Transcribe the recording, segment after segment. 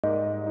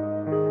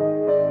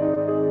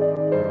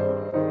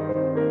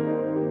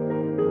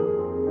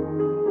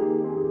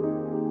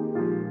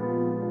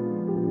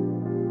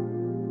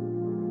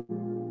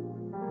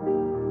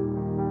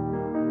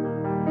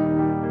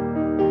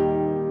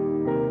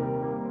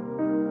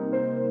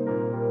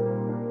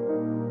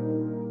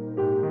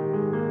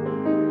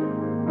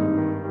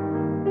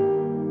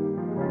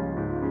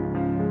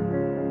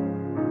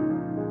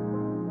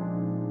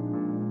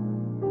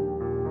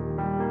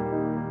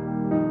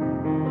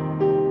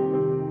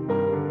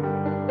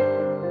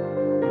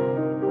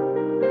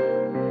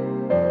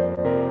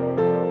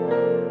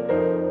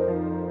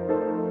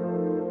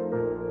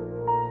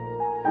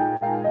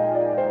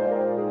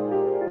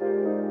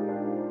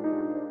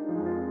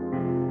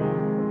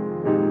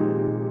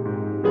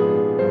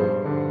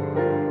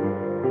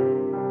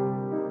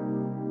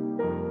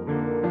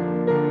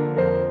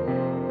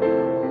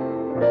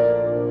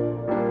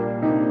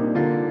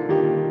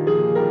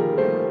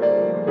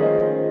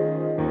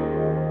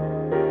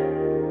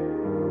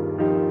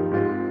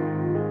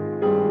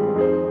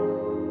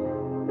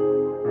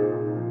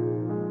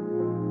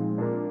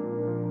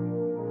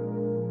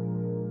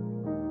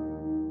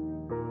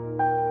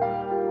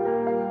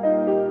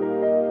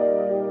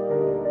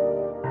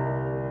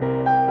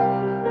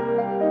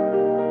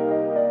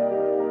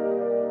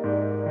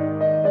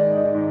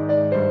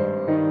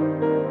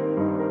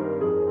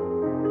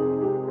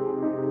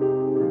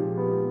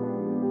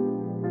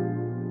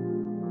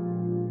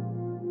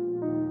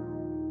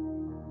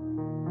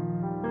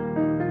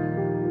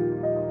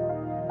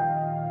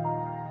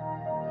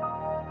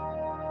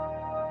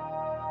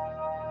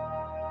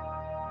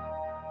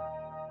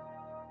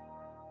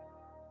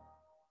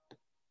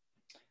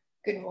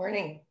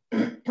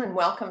and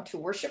welcome to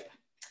worship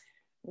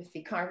with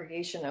the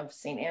congregation of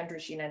St.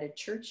 Andrew's United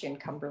Church in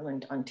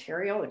Cumberland,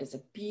 Ontario. It is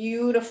a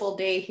beautiful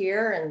day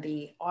here in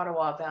the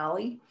Ottawa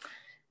Valley.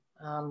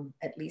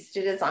 At least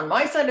it is on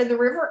my side of the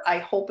river. I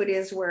hope it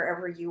is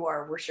wherever you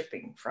are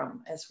worshiping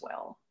from as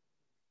well.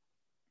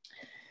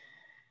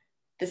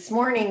 This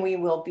morning we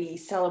will be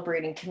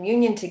celebrating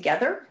communion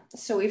together.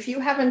 So if you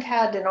haven't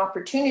had an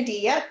opportunity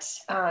yet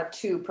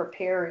to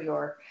prepare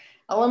your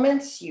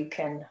elements, you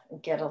can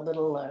get a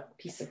little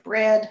piece of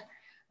bread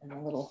and a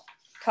little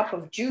cup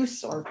of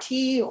juice or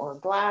tea or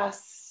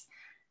glass.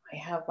 I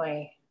have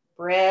my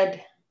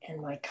bread and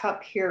my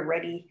cup here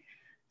ready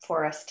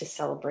for us to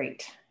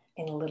celebrate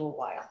in a little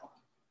while.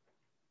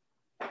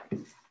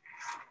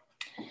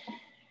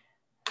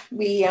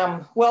 We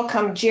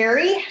welcome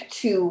Jerry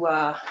to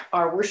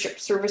our worship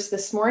service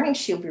this morning.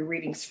 She'll be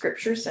reading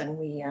scriptures, and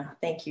we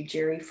thank you,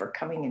 Jerry, for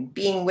coming and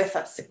being with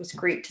us. It was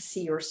great to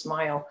see your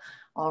smile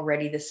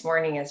already this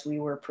morning as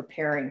we were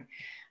preparing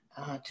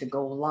to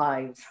go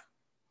live.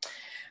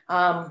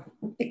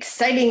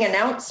 Exciting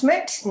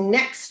announcement.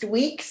 Next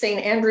week,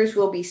 St. Andrew's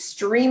will be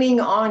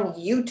streaming on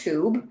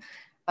YouTube.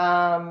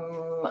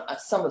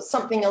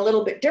 Something a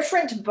little bit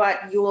different,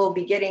 but you will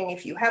be getting,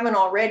 if you haven't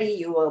already,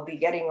 you will be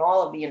getting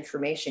all of the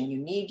information you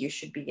need. You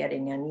should be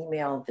getting an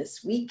email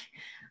this week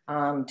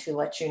to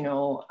let you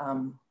know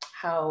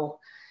how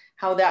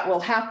that will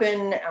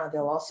happen.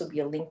 There'll also be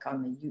a link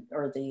on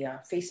the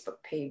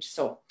Facebook page.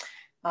 So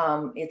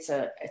it's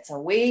a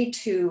way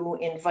to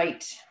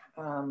invite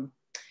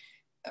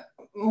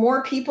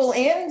more people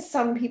in.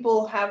 Some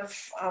people have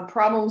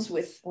problems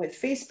with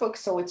Facebook,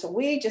 so it's a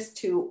way just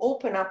to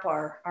open up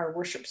our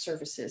worship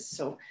services,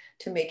 so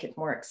to make it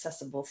more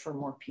accessible for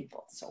more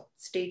people. So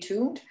stay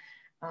tuned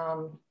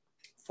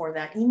for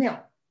that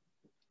email,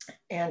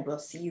 and we'll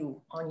see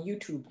you on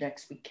YouTube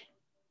next week.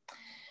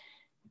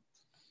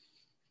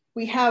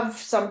 We have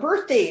some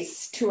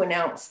birthdays to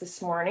announce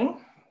this morning,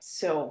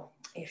 so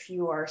if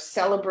you are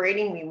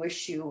celebrating, we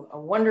wish you a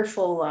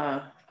wonderful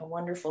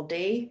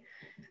day.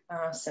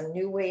 Some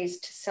new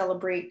ways to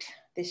celebrate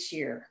this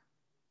year.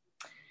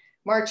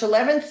 March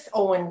 11th,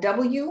 Owen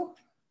W.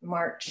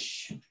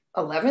 March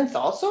 11th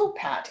also,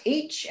 Pat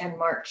H. And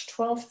March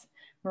 12th,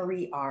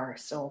 Marie R.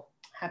 So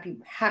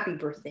happy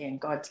birthday and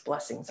God's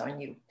blessings on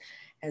you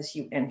as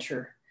you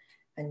enter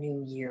a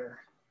new year.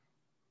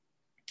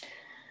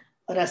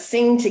 Let us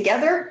sing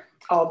together,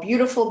 All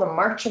Beautiful, the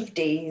March of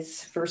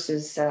Days,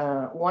 verses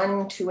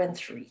 1, 2, and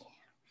 3.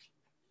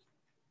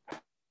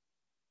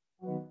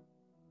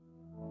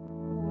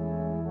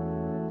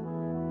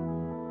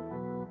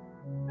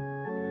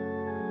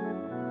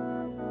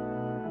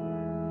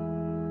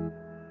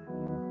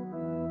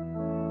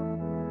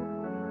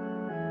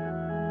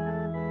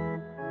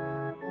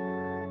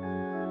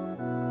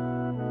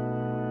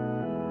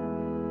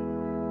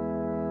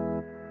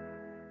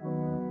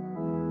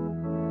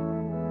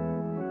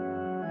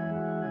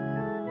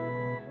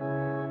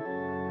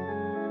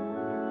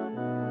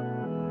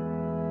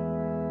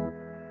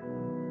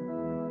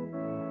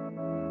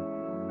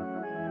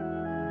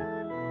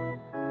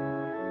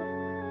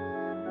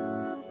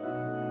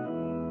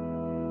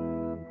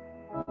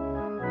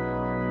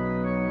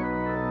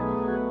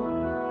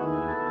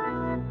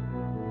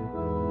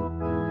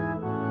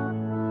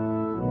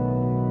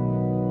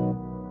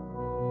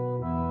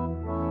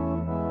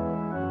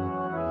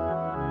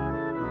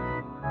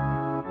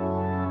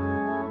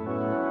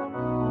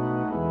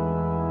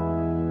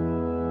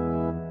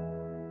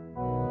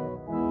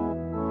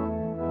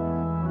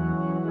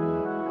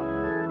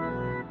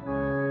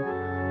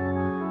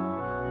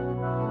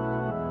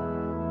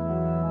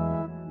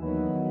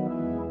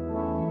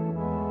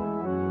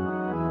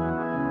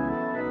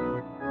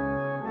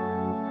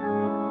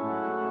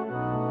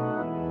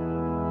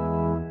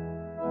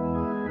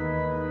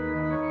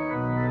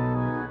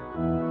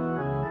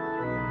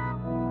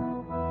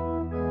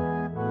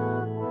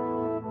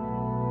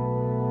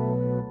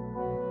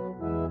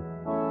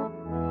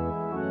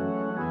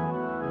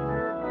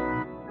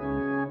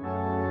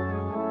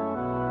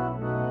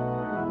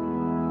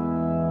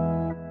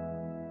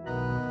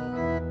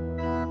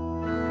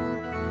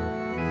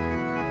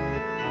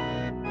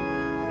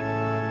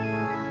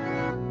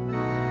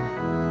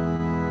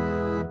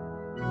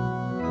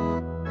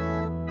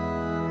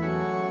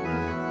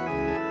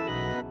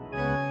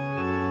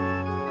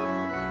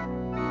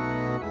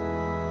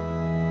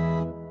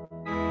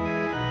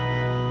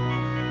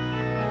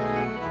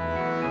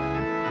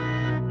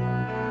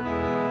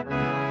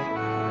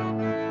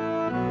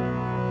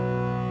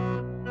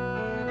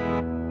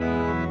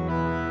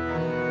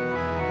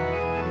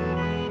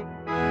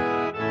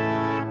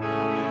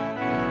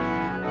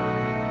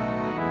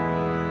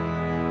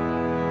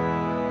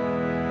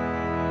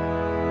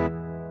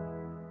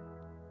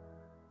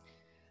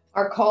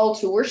 Our call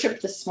to worship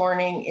this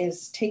morning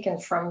is taken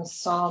from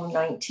Psalm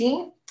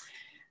 19,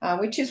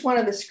 which is one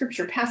of the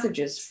scripture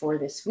passages for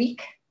this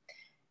week.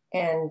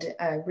 And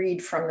I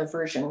read from the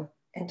version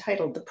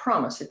entitled The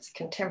Promise. It's a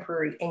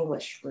contemporary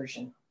English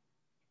version.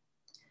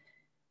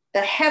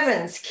 The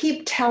heavens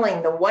keep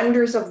telling the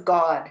wonders of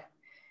God,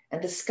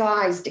 and the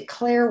skies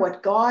declare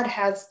what God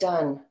has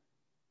done.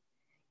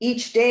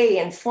 Each day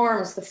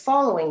informs the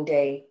following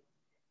day.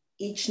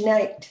 Each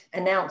night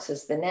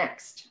announces the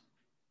next.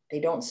 They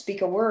don't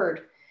speak a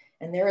word,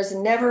 and there is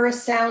never a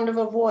sound of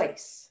a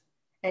voice.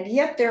 And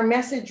yet their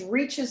message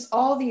reaches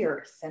all the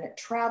earth, and it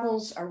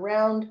travels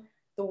around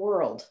the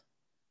world.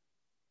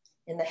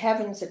 In the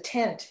heavens, a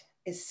tent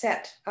is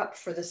set up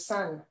for the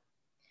sun.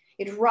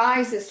 It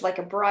rises like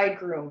a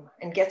bridegroom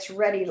and gets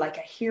ready like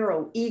a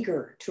hero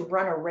eager to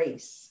run a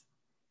race.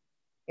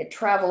 It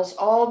travels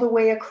all the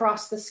way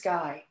across the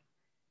sky.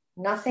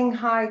 Nothing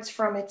hides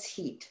from its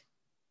heat.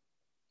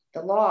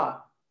 The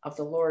law of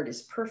the Lord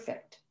is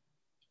perfect.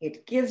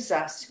 It gives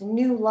us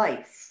new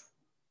life.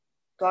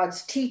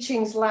 God's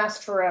teachings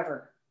last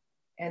forever,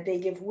 and they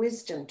give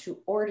wisdom to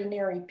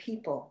ordinary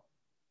people.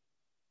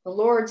 The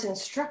Lord's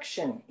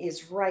instruction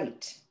is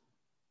right.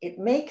 It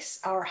makes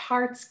our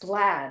hearts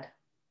glad.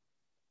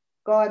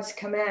 God's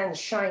commands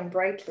shine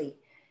brightly,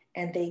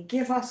 and they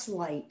give us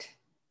light.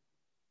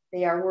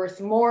 They are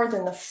worth more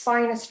than the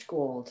finest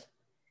gold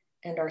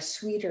and are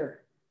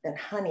sweeter than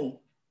honey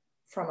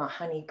from a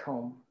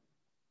honeycomb.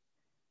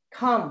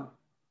 Come,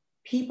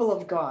 people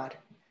of God,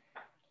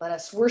 let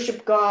us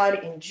worship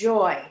God in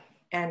joy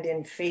and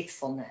in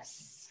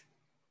faithfulness.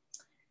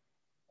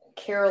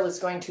 Carol is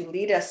going to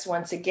lead us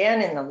once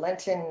again in the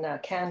Lenten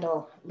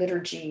candle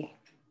liturgy.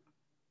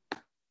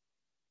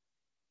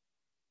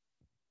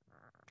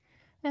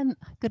 And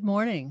good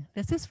morning.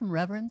 This is from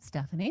Reverend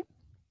Stephanie.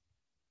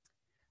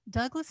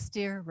 Douglas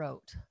Steer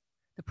wrote,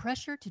 "The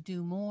pressure to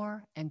do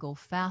more and go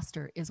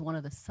faster is one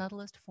of the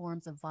subtlest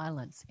forms of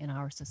violence in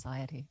our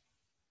society."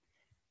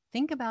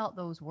 Think about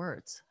those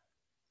words.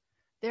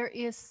 There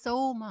is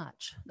so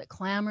much that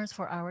clamors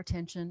for our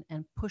attention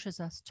and pushes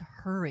us to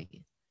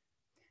hurry.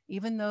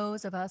 Even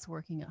those of us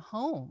working at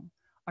home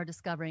are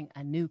discovering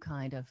a new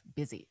kind of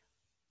busy.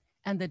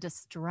 And the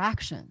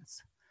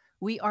distractions.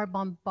 We are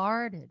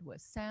bombarded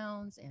with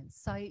sounds and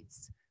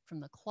sights,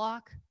 from the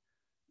clock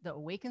that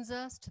awakens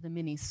us to the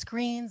many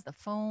screens, the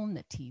phone,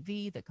 the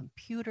TV, the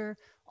computer,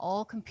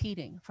 all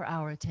competing for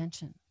our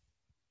attention.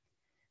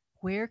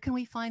 Where can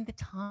we find the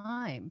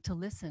time to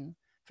listen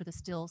for the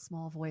still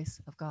small voice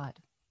of God?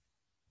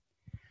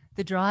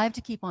 The drive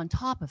to keep on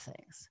top of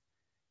things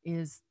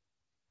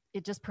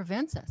it just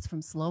prevents us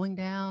from slowing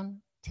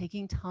down,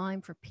 taking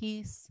time for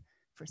peace,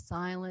 for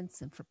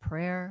silence, and for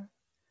prayer,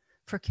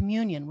 for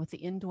communion with the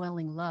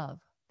indwelling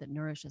love that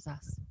nourishes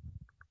us.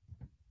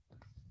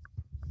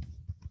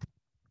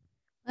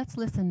 Let's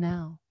listen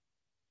now.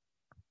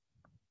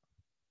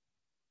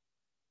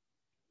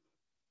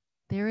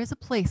 There is a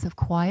place of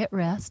quiet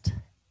rest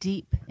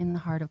deep in the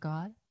heart of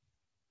God.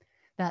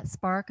 That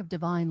spark of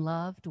divine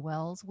love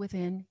dwells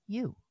within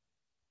you.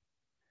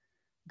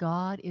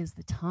 God is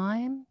the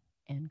time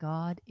and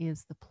God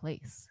is the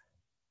place.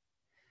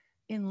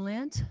 In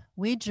Lent,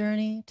 we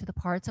journey to the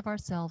parts of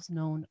ourselves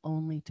known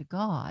only to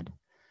God,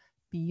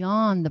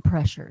 beyond the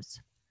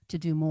pressures to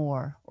do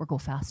more or go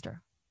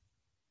faster.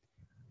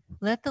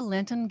 Let the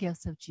Lenten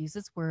gifts of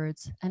Jesus'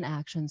 words and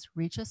actions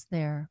reach us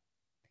there,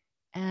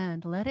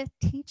 and let it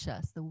teach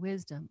us the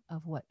wisdom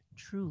of what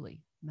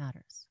truly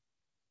matters.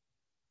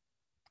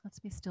 Let's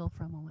be still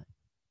for a moment.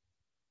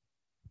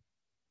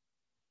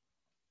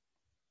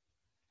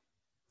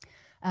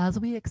 As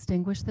we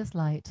extinguish this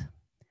light,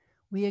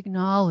 we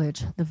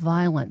acknowledge the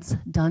violence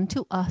done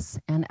to us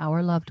and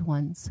our loved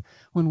ones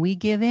when we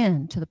give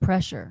in to the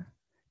pressure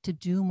to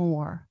do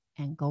more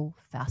and go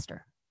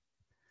faster.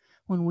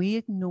 When we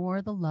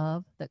ignore the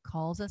love that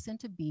calls us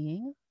into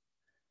being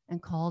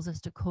and calls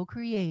us to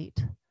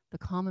co-create the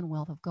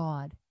commonwealth of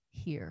God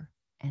here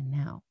and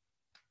now.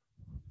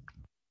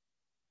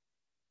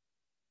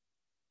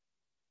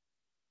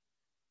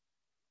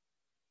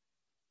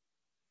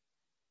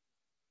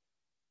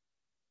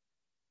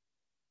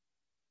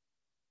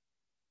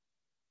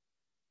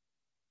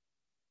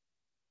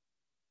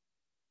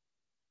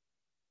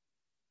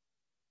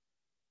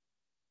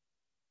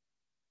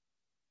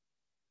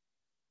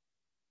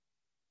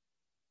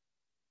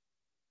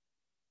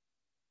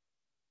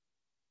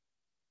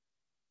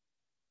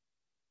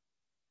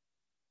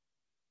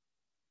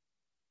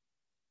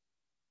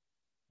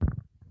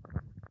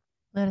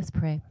 Let us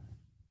pray.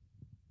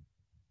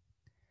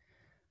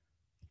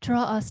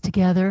 Draw us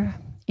together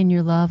in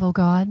your love, O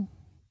God,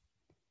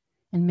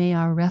 and may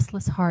our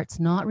restless hearts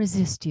not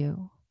resist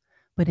you,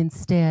 but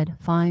instead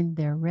find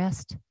their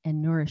rest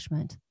and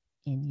nourishment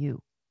in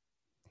you.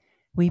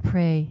 We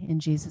pray in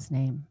Jesus'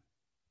 name.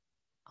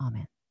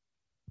 Amen.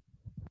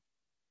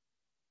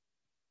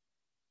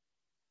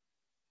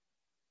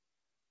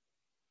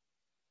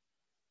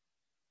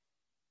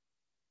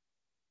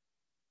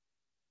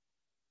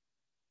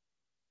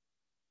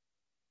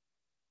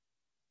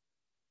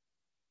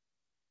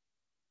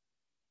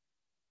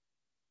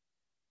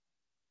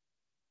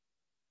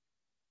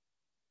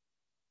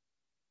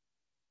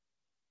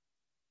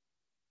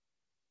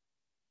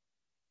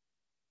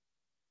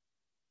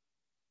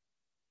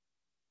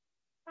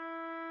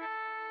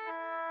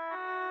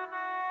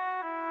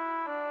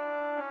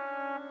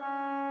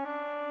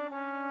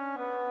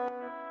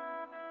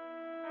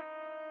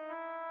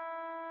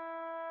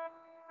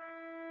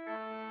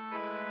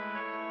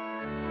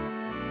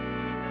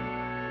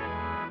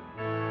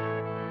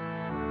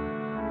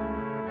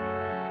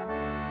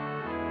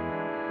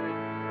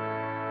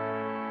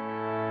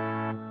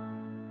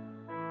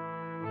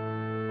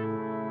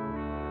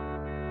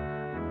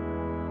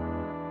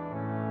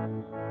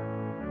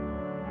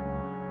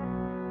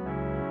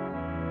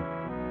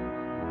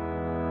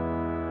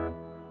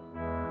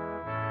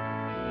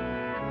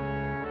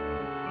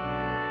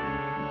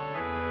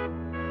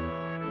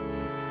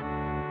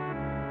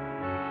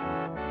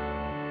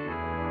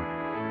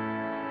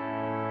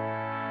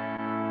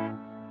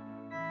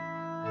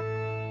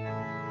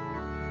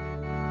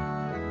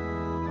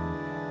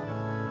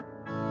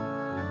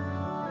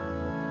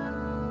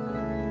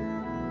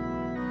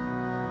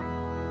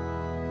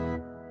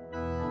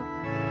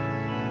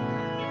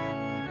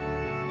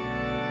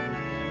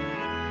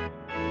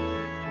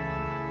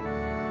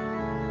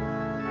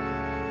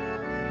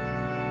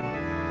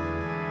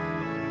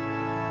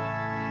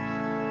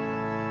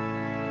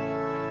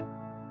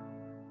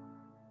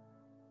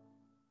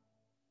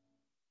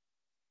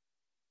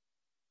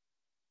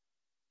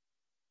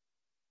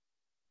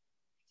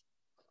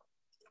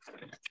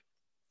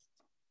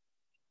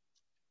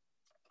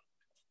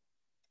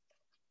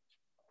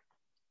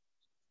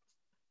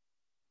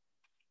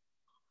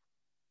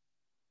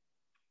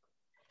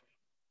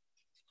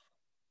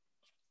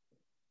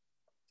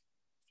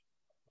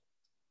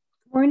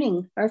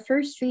 Morning. Our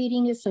first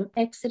reading is from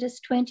Exodus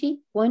 20,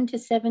 1 to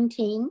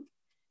 17,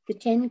 the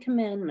 10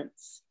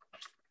 Commandments.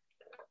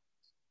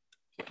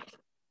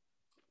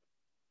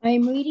 I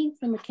am reading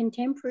from a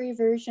contemporary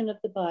version of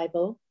the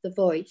Bible, The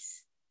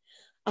Voice.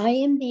 I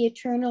am the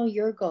eternal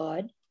your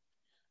God.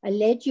 I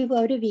led you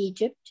out of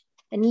Egypt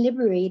and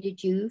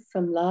liberated you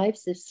from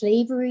lives of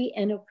slavery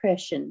and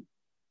oppression.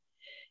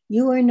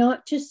 You are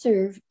not to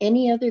serve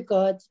any other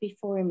gods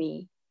before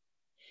me.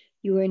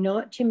 You are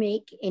not to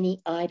make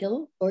any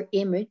idol or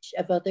image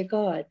of other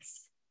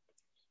gods.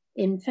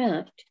 In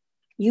fact,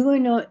 you are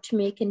not to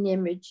make an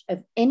image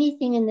of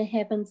anything in the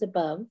heavens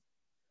above,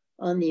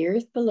 on the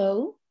earth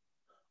below,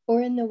 or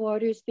in the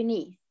waters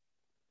beneath.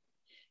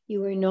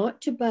 You are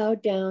not to bow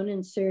down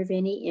and serve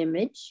any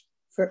image,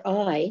 for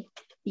I,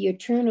 the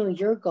eternal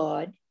your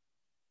God,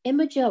 am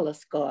a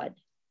jealous God.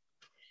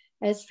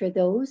 As for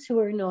those who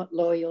are not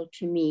loyal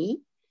to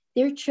me,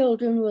 their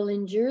children will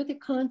endure the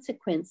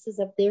consequences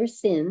of their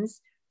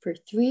sins for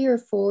 3 or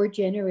 4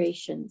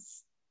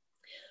 generations.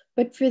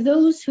 But for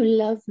those who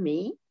love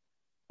me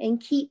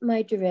and keep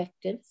my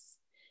directives,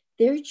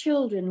 their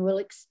children will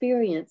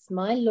experience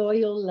my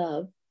loyal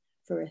love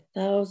for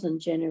 1,000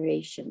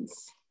 generations.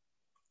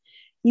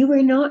 You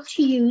are not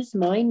to use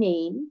my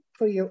name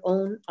for your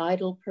own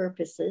idle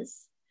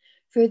purposes,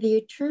 for the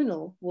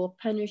Eternal will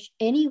punish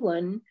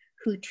anyone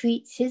who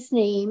treats his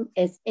name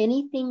as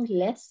anything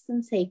less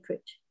than sacred.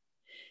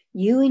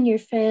 You and your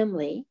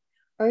family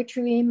are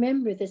to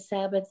remember the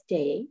Sabbath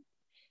day,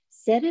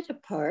 set it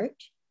apart,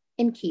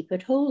 and keep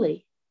it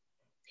holy.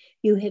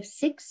 You have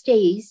 6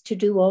 days to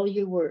do all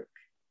your work,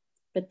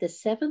 but the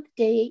 7th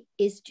day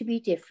is to be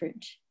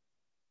different.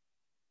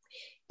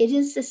 It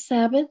is the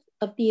Sabbath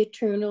of the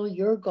Eternal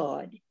your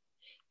God.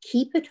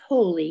 Keep it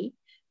holy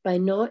by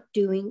not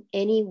doing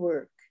any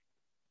work.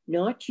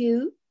 Not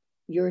you,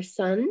 your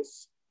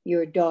sons,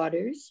 your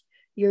daughters,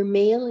 your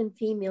male and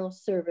female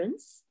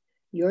servants,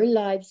 your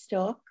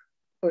livestock,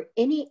 or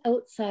any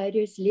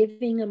outsiders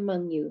living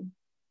among you.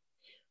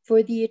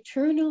 For the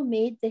Eternal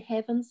made the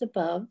heavens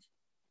above,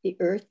 the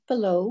earth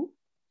below,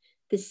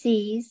 the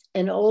seas,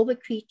 and all the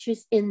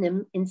creatures in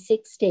them in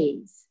 6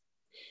 days.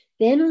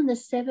 Then on the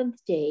 7th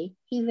day,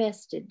 he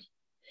rested.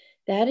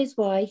 That is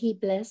why he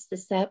blessed the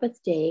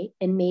Sabbath day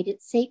and made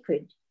it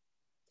sacred.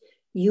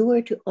 You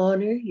are to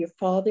honor your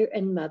father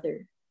and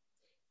mother.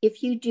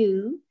 If you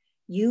do,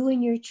 you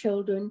and your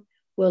children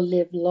will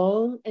live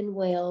long and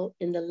well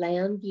in the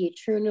land the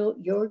Eternal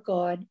your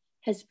God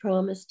has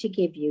promised to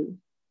give you.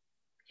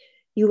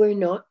 You are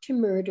not to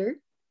murder.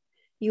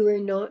 You are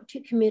not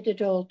to commit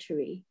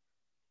adultery.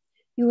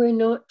 You are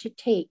not to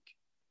take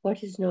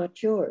what is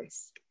not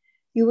yours.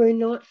 You are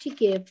not to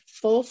give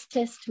false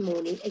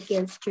testimony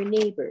against your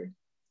neighbor.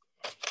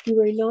 You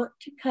are not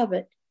to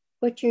covet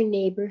what your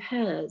neighbor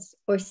has,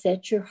 or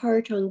set your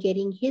heart on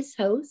getting his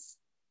house,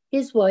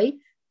 his wife,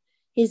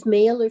 his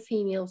male or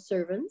female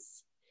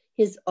servants,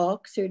 his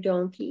ox or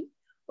donkey,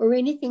 or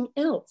anything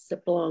else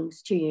that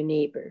belongs to your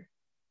neighbor.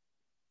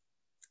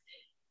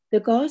 The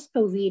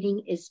gospel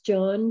reading is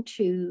John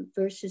 2,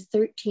 verses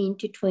 13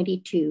 to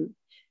 22,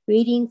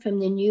 reading from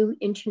the New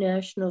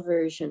International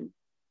Version.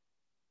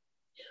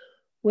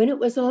 When it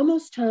was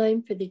almost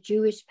time for the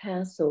Jewish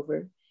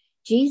Passover,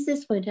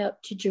 Jesus went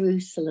up to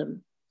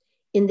Jerusalem.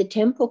 In the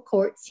temple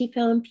courts, he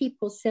found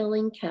people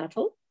selling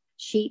cattle,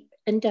 sheep,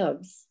 and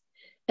doves,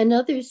 and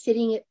others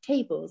sitting at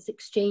tables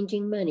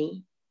exchanging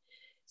money.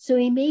 So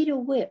he made a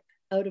whip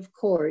out of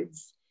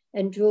cords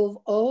and drove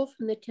all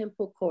from the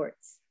temple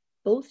courts,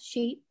 both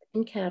sheep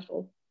and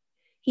cattle.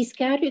 He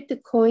scattered the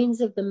coins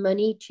of the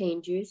money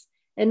changers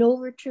and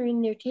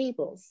overturned their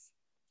tables.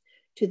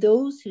 To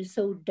those who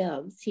sold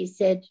doves, he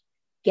said,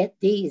 "Get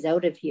these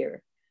out of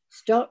here.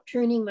 Stop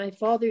turning my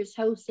Father's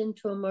house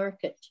into a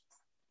market."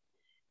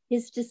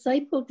 His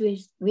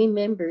disciples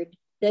remembered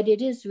that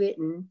it is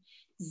written,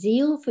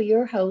 "Zeal for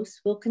your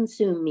house will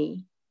consume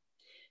me."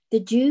 The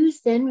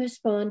Jews then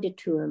responded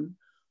to him,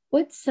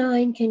 "What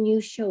sign can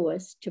you show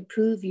us to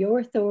prove your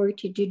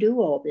authority to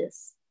do all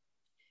this?"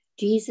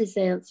 Jesus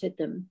answered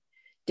them,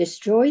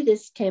 "Destroy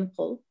this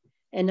temple,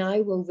 and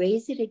I will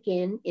raise it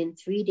again in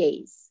 3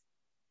 days."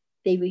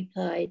 They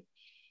replied,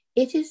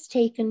 "It has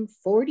taken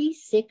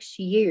 46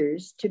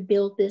 years to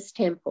build this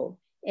temple,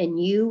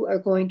 and you are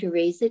going to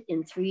raise it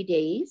in 3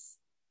 days?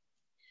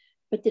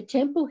 But the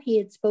temple he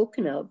had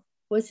spoken of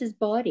was his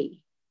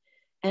body.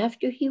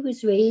 After he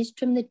was raised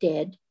from the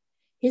dead,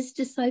 his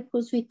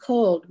disciples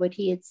recalled what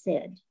he had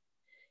said.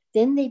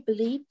 Then they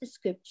believed the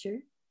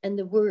scripture and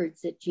the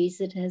words that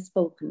Jesus has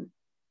spoken.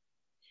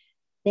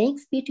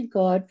 Thanks be to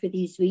God for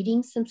these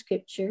readings from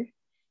scripture.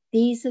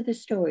 These are the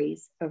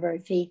stories of our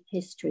faith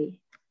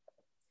history.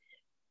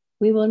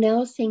 We will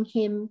now sing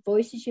hymn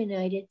Voices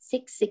United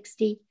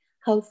 660,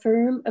 How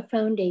Firm a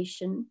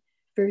Foundation,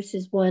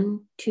 verses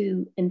 1,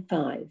 2, and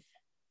 5.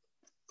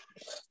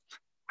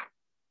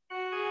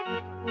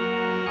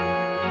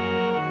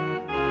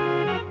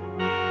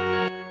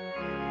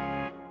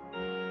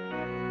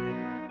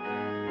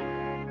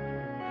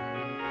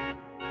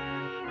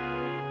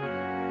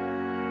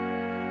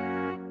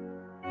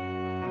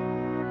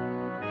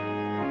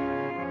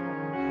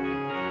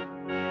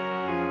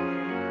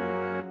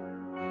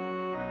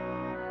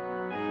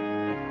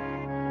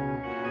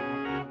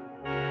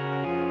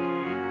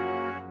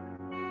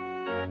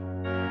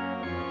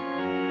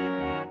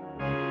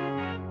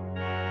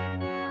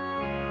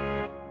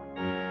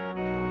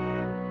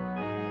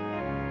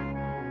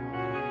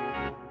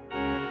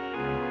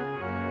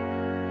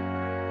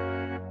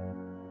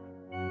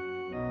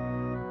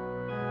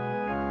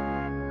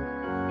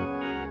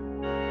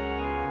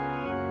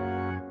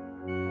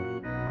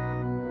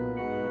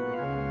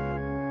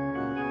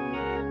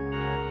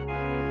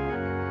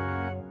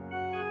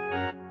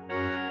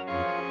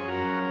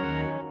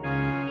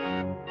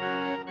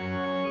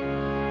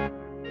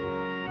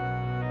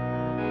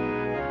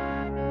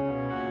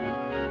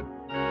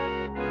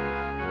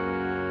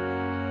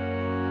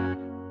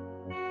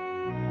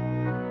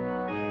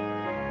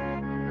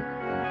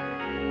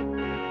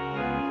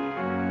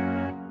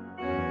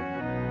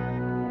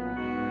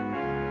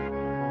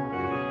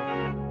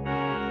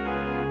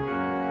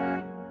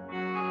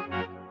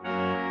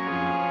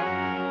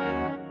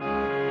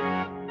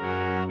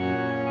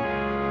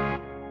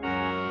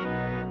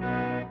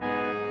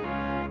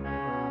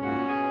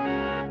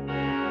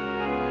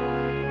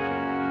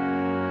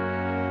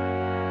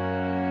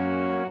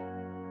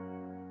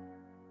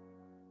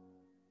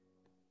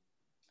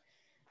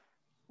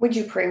 Would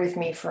you pray with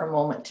me for a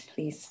moment,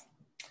 please?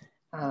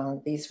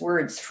 These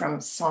words from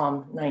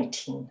Psalm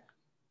 19.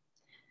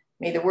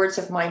 May the words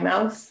of my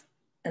mouth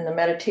and the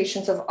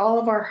meditations of all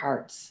of our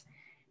hearts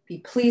be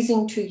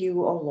pleasing to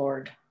you, O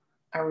Lord,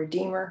 our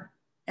Redeemer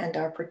and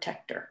our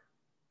Protector.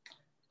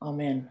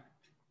 Amen.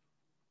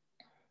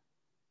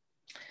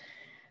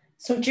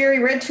 So Jerry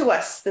read to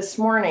us this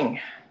morning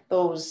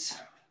those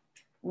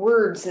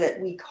words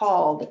that we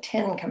call the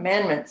 10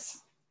 Commandments.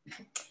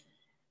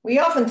 We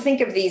often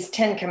think of these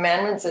 10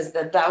 Commandments as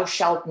the thou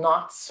shalt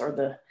nots, or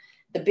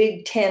the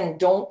big 10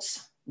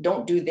 don'ts.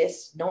 Don't do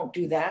this, don't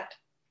do that.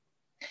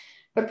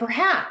 But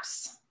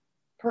perhaps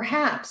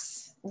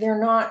they're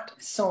not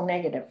so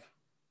negative.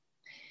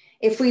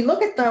 If we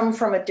look at them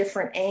from a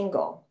different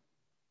angle,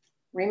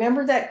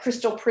 remember that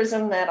crystal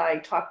prism that I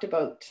talked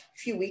about a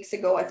few weeks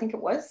ago, I think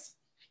it was?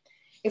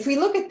 If we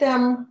look at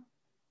them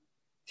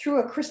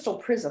through a crystal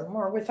prism,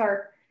 or with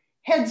our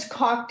heads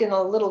cocked in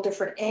a little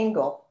different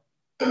angle,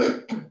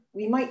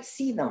 we might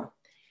see them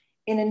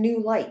in a new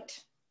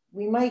light.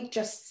 We might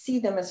just see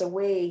them as a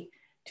way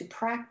to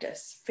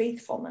practice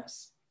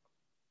faithfulness.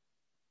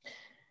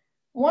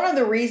 One of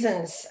the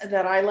reasons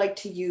that I like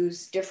to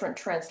use different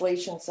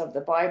translations of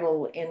the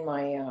Bible in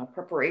my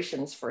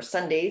preparations for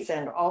Sundays,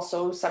 and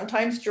also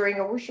sometimes during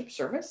a worship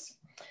service,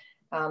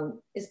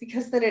 is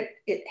because that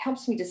it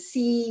helps me to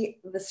see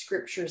the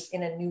scriptures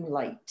in a new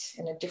light,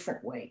 in a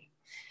different way.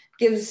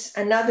 Gives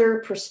another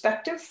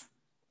perspective,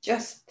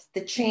 just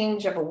the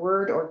change of a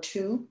word or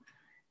two,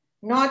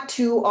 not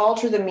to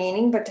alter the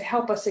meaning, but to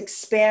help us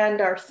expand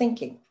our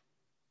thinking.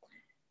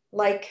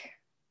 Like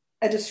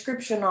a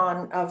description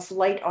of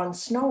light on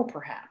snow,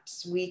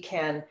 perhaps. We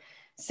can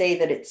say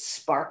that it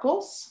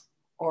sparkles,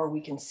 or we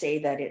can say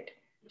that it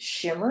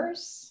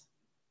shimmers.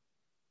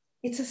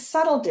 It's a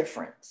subtle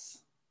difference,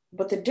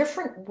 but the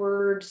different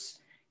words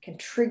can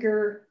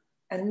trigger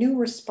a new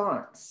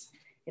response.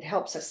 It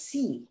helps us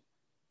see,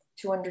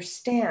 to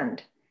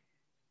understand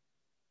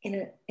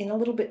in a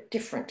little bit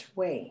different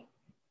way,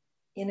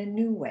 in a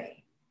new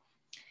way.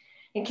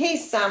 In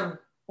case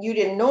you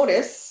didn't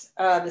notice,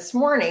 this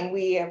morning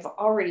we have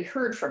already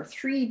heard from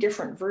 3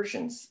 different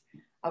versions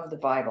of the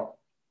Bible.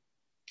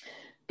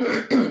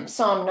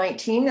 Psalm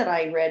 19 that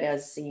I read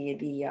as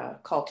the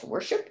call to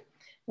worship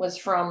was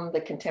from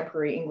the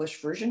contemporary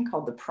English version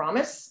called The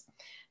Promise.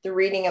 The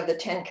reading of the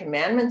 10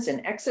 Commandments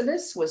in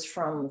Exodus was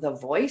from The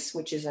Voice,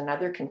 which is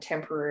another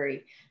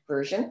contemporary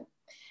version.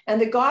 And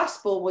the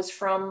Gospel was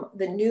from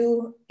the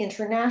New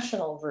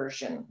International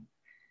Version.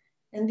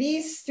 And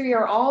these 3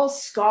 are all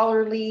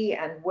scholarly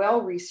and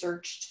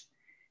well-researched,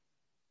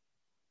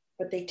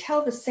 but they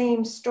tell the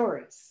same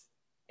stories.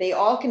 They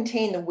all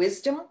contain the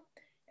wisdom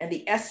and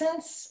the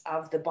essence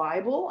of the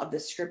Bible, of the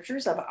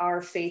scriptures, of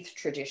our faith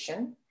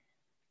tradition.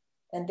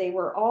 And they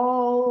were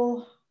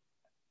all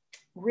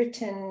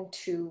written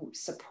to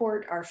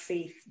support our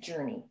faith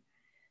journey,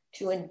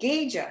 to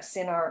engage us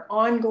in our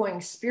ongoing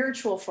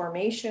spiritual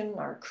formation,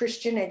 our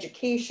Christian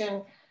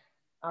education,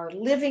 our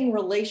living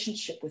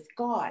relationship with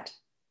God,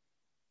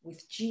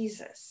 with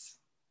Jesus.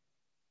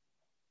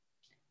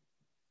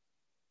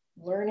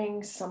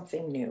 Learning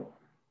something new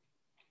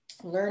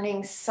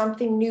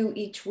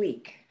each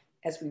week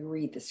as we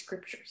read the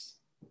scriptures.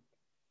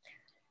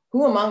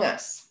 Who among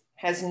us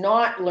has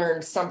not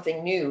learned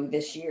something new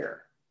this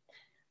year?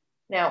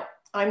 Now,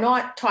 I'm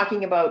not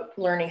talking about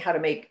learning how to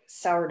make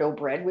sourdough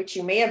bread, which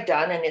you may have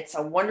done, and it's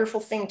a wonderful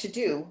thing to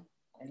do.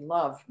 I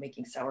love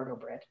making sourdough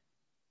bread.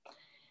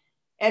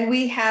 And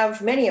we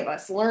have, many of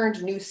us,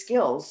 learned new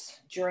skills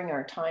during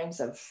our times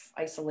of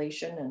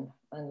isolation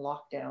and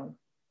lockdown.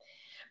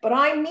 But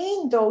I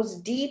mean those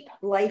deep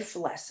life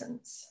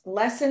lessons,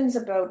 lessons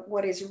about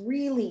what is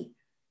really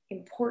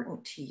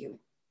important to you,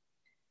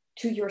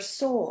 to your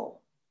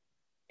soul,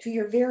 to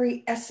your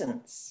very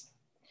essence.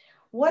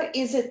 What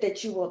is it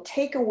that you will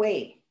take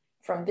away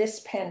from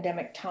this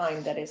pandemic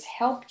time that has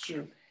helped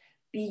you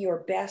be your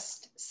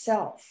best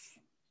self?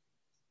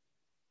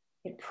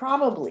 It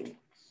probably,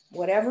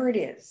 whatever it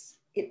is,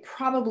 it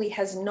probably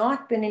has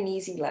not been an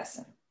easy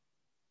lesson.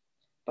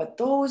 But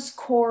those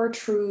core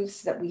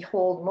truths that we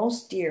hold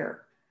most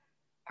dear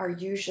are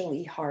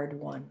usually hard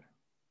won.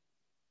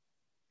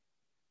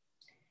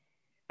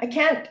 I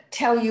can't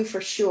tell you for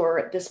sure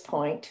at this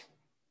point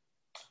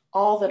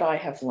all that I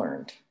have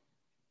learned,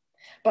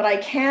 but I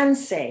can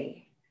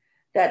say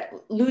that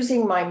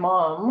losing my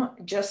mom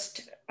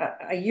just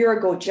a year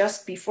ago,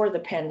 just before the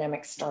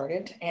pandemic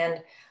started,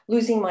 and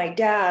losing my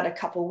dad a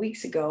couple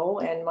weeks ago,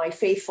 and my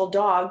faithful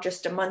dog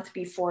just a month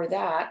before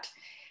that,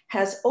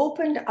 has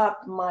opened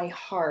up my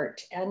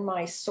heart and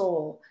my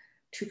soul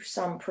to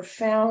some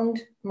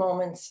profound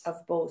moments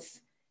of both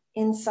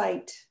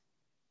insight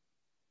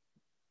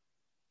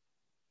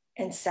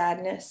and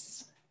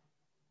sadness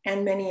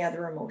and many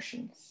other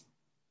emotions.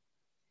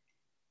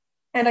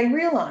 And I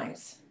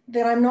realize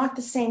that I'm not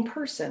the same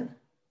person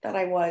that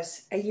I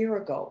was a year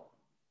ago.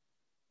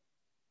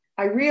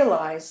 I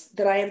realize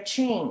that I have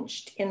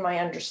changed in my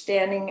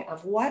understanding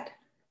of what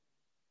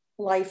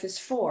life is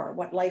for,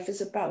 what life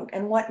is about,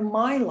 and what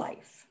my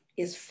life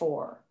is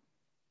for,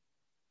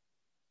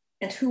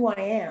 and who I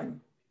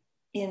am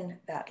in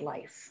that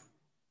life.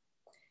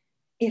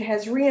 It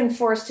has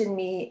reinforced in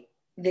me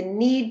the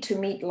need to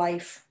meet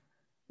life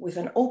with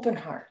an open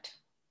heart,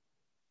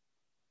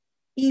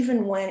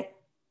 even when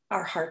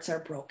our hearts are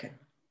broken.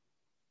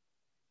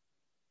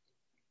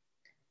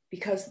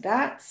 Because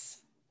that's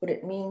what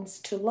it means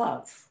to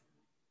love,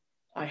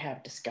 I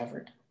have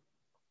discovered.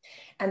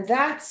 And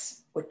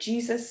that's what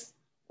Jesus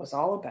was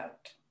all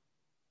about,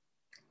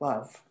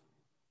 love.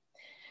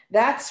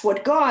 That's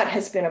what God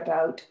has been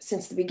about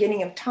since the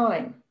beginning of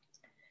time,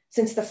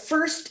 since the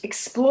first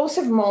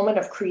explosive moment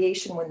of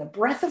creation when the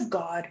breath of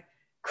God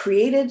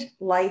created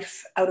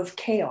life out of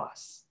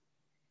chaos.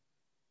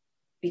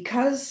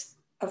 Because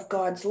of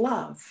God's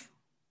love,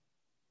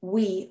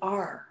 we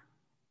are.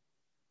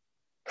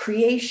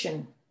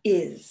 Creation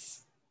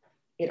is.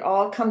 It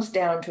all comes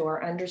down to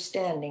our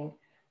understanding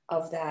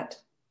of that,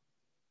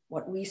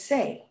 what we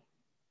say,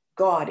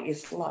 God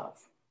is love.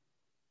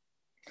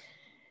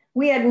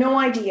 We had no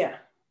idea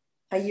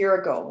a year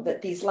ago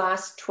that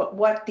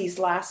what these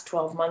last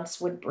 12 months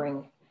would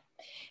bring.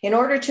 In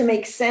order to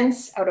make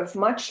sense out of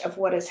much of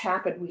what has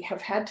happened, we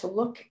have had to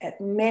look at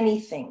many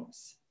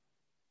things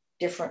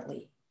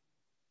differently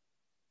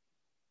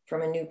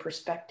from a new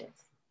perspective.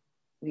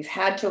 We've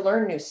had to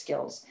learn new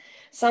skills,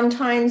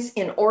 sometimes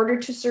in order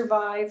to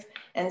survive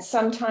and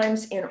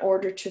sometimes in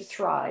order to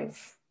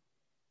thrive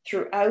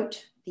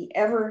throughout the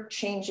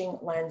ever-changing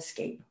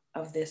landscape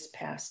of this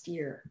past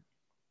year.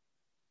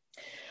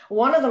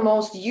 One of the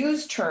most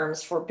used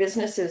terms for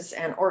businesses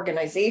and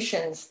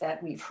organizations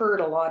that we've heard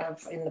a lot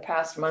of in the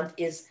past month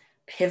is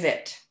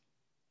pivot.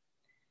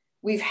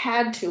 We've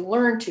had to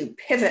learn to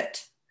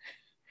pivot,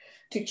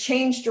 to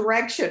change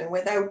direction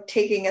without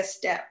taking a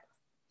step.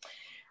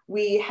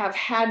 We have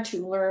had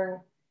to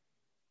learn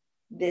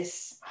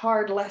this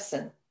hard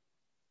lesson.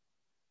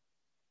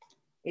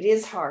 It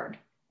is hard,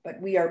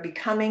 but we are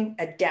becoming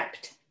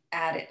adept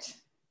at it,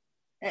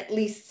 at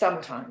least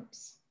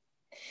sometimes.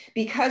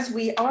 Because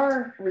we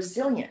are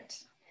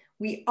resilient.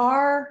 We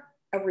are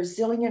a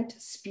resilient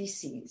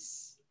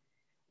species.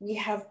 We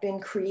have been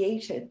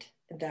created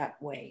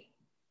that way.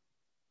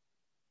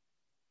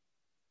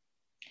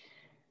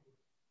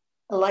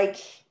 Like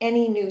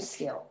any new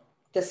skill,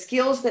 the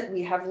skills that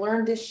we have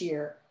learned this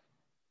year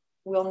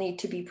will need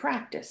to be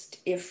practiced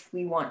if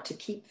we want to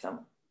keep them.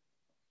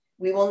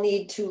 We will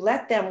need to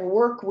let them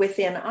work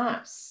within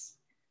us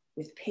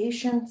with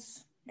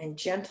patience and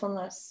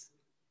gentleness,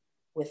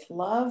 with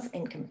love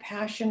and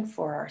compassion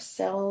for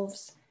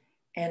ourselves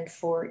and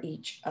for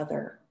each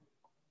other.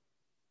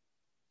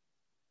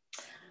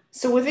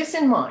 So with this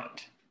in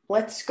mind,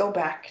 let's go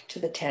back to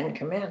the 10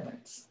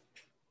 Commandments.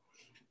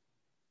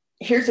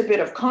 Here's a bit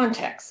of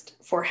context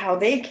for how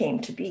they came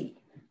to be.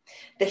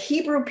 The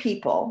Hebrew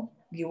people,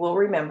 you will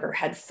remember,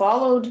 had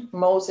followed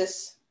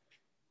Moses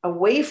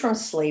away from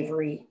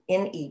slavery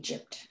in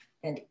Egypt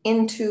and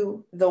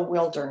into the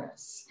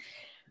wilderness.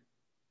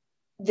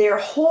 Their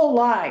whole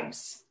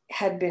lives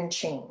had been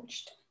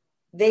changed.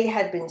 They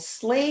had been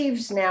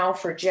slaves now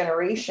for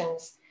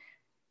generations,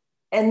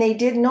 and they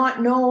did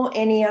not know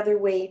any other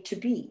way to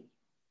be.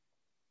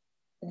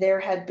 There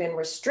had been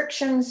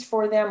restrictions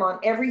for them on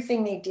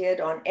everything they did,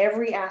 on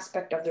every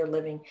aspect of their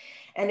living,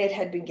 and it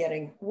had been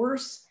getting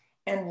worse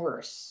and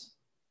worse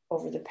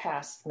over the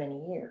past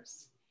many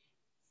years.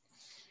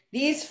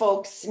 These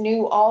folks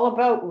knew all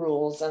about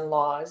rules and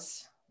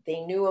laws.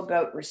 They knew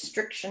about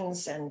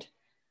restrictions and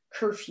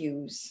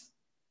curfews.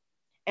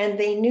 and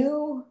they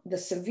knew the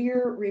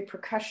severe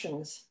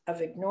repercussions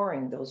of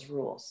ignoring those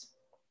rules.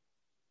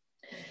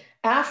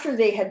 After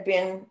they had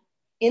been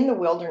in the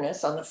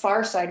wilderness on the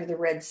far side of the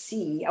Red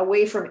Sea,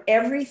 away from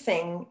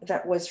everything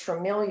that was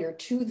familiar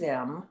to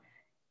them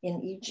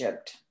in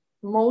Egypt,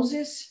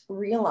 Moses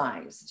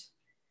realized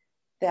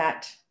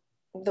that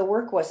the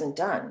work wasn't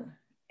done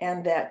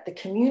and that the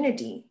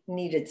community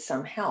needed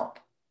some help.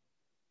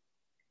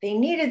 They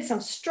needed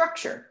some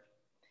structure.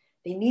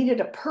 They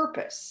needed a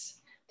purpose.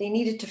 They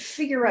needed to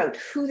figure out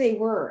who they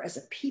were as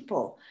a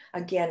people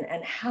again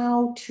and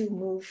how to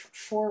move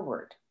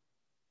forward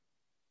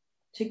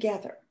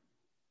together.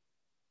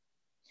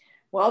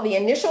 Well, the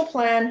initial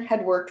plan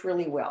had worked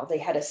really well. They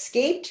had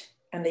escaped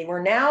and they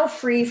were now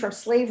free from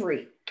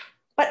slavery.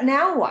 But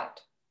now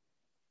what?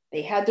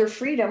 They had their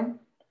freedom,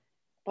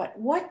 but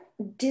what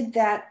did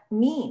that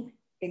mean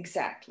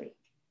exactly?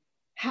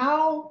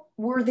 How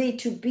were they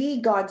to be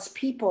God's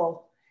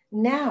people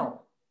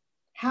now?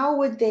 How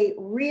would they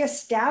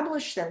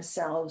reestablish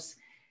themselves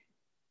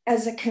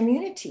as a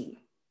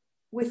community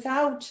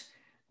without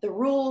the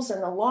rules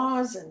and the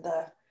laws and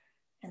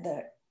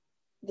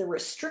the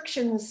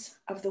restrictions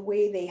of the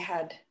way they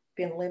had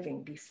been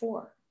living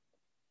before?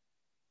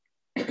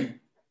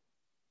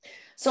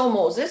 So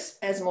Moses,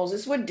 as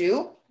Moses would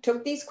do,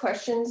 took these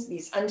questions,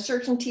 these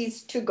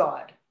uncertainties to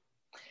God.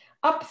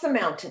 Up the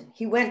mountain,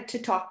 he went to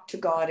talk to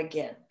God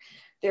again.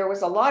 There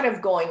was a lot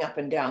of going up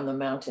and down the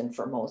mountain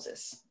for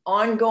Moses,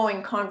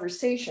 ongoing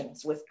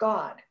conversations with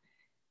God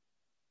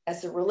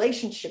as the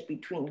relationship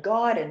between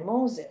God and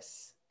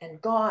Moses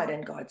and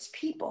God's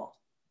people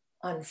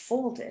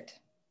unfolded.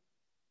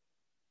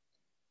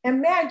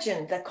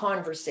 Imagine the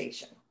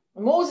conversation.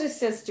 Moses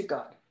says to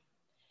God,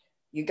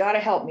 "You got to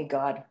help me,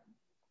 God.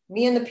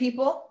 Me and the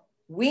people,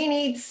 we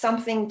need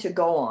something to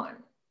go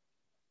on.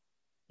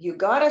 You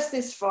got us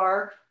this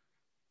far,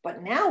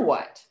 but now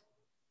what?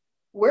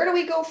 Where do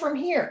we go from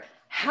here?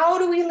 How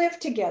do we live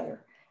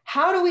together?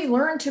 How do we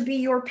learn to be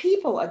your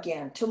people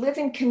again, to live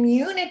in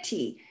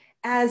community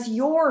as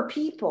your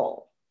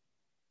people?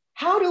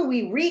 How do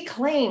we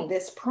reclaim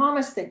this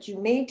promise that you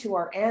made to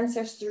our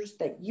ancestors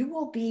that you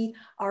will be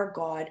our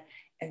God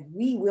and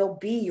we will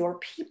be your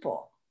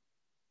people?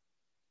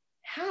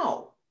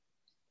 How?"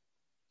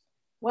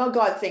 Well,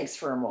 God thinks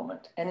for a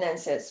moment and then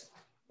says,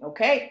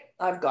 "Okay,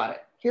 I've got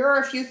it. Here are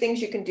a few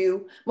things you can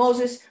do.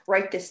 Moses,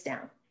 write this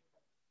down."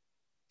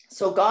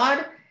 So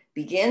God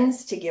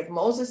begins to give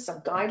Moses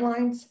some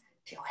guidelines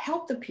to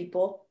help the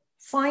people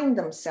find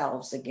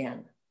themselves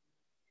again,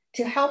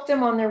 to help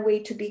them on their way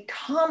to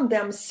become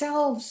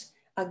themselves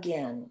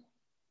again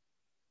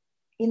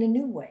in a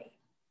new way.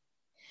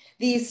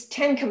 These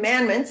 10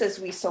 commandments, as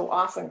we so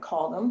often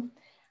call them,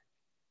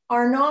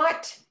 are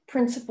not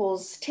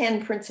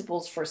 10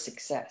 principles for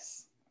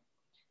success.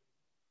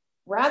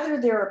 Rather,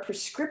 they're a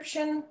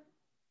prescription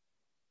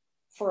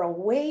for a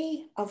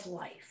way of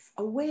life,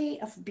 a way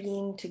of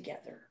being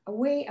together, a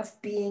way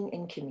of being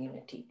in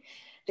community.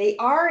 They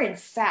are, in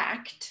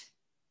fact,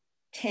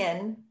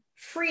 10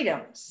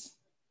 freedoms,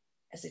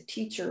 as a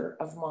teacher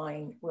of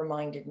mine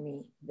reminded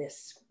me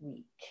this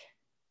week.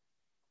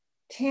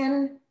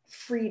 10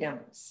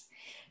 freedoms,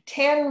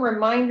 10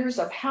 reminders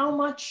of how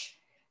much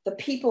the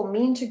people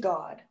mean to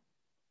God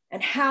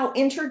and how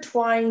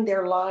intertwined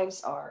their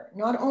lives are,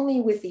 not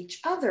only with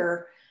each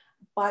other,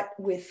 but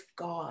with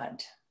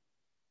God.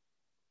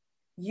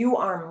 "You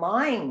are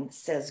mine,"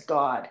 says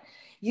God.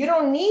 "You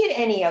don't need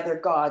any other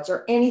gods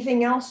or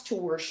anything else to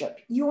worship.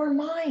 You are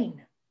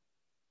mine.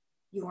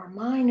 You are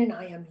mine and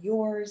I am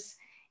yours,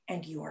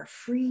 and you are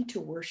free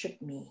to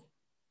worship me."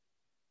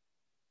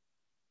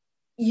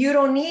 "You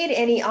don't need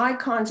any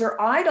icons or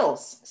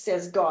idols,"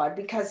 says God,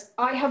 "because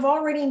I have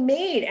already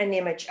made an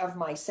image of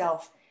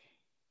myself,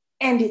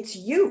 and it's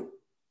you.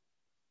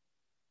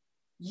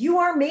 You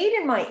are made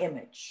in my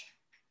image,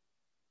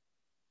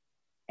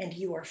 and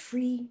you are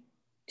free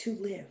to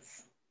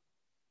live."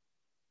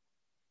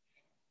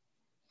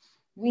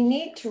 We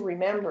need to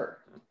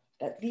remember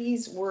that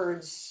these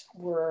words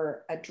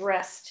were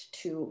addressed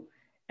to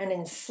an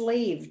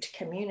enslaved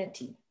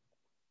community.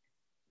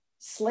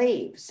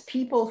 Slaves,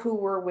 people who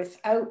were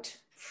without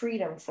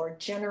freedom for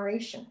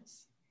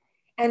generations.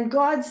 And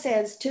God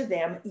says to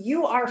them,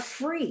 "You are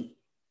free.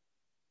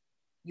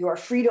 You are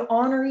free to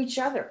honor each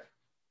other.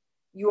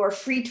 You are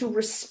free to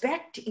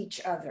respect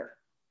each other.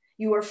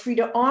 You are free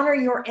to honor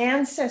your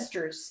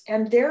ancestors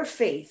and their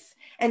faith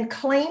and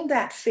claim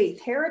that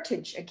faith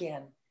heritage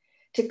again,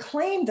 to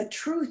claim the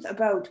truth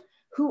about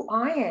who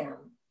I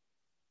am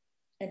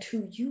and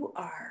who you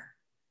are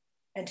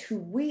and who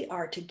we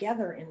are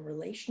together in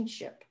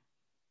relationship.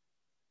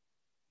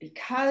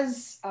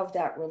 Because of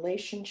that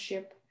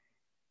relationship,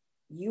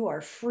 you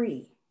are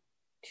free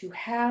to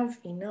have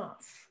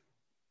enough.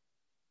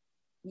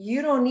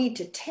 You don't need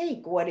to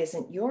take what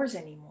isn't yours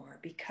anymore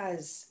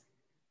because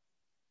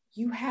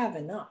you have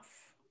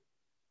enough.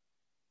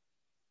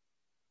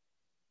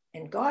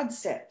 And God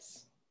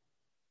says,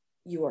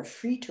 you are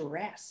free to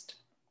rest.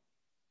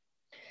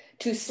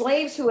 To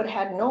slaves who had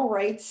had no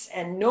rights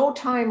and no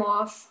time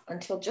off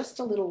until just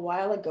a little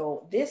while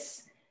ago,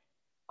 this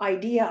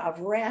idea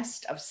of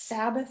rest, of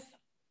Sabbath,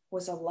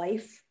 was a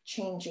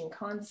life-changing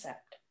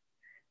concept.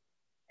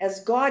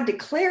 As God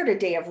declared a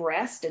day of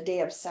rest, a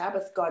day of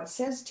Sabbath, God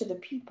says to the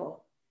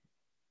people,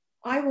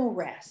 I will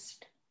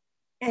rest,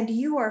 and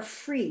you are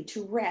free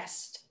to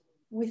rest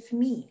with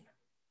me.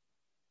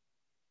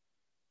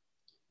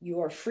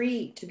 You are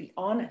free to be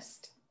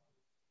honest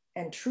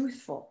and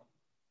truthful.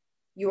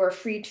 You are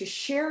free to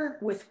share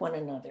with one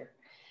another.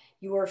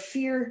 You are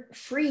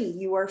free.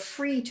 You are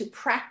free to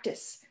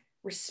practice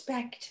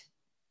respect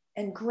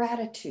and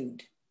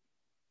gratitude.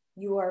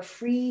 You are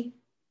free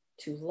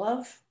to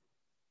love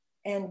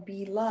and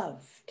be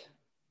loved.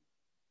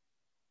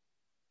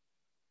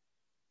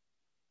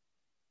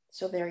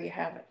 So there you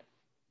have it.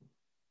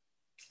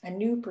 A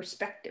new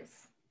perspective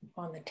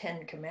on the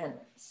 10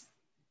 Commandments,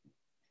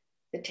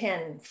 the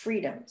 10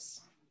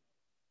 freedoms.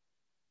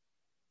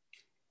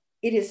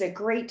 It is a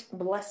great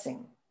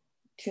blessing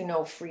to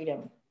know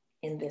freedom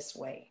in this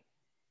way,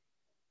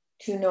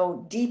 to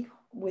know deep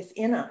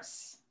within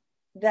us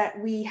that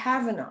we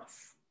have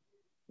enough,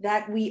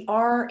 that we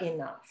are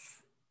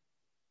enough.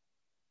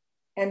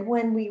 And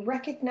when we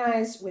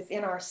recognize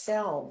within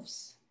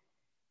ourselves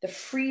the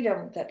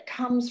freedom that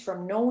comes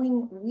from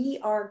knowing we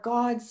are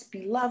God's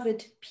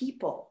beloved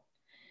people,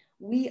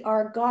 we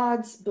are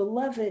God's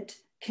beloved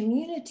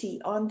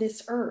community on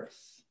this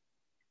earth,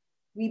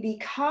 we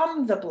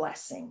become the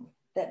blessing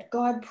that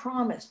God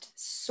promised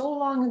so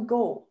long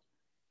ago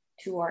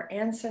to our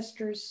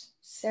ancestors,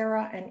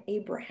 Sarah and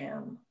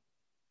Abraham.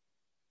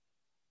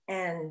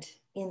 And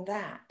in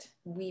that,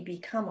 we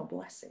become a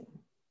blessing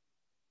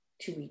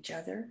to each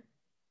other,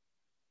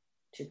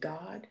 to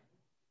God,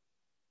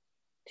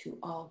 to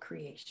all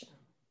creation.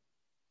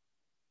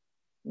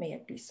 May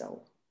it be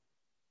so.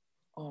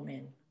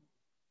 Amen.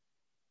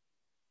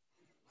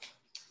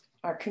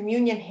 Our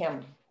communion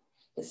hymn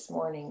this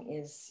morning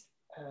is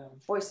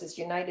Voices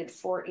United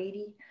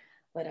 480.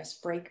 Let us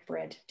break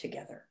bread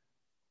together.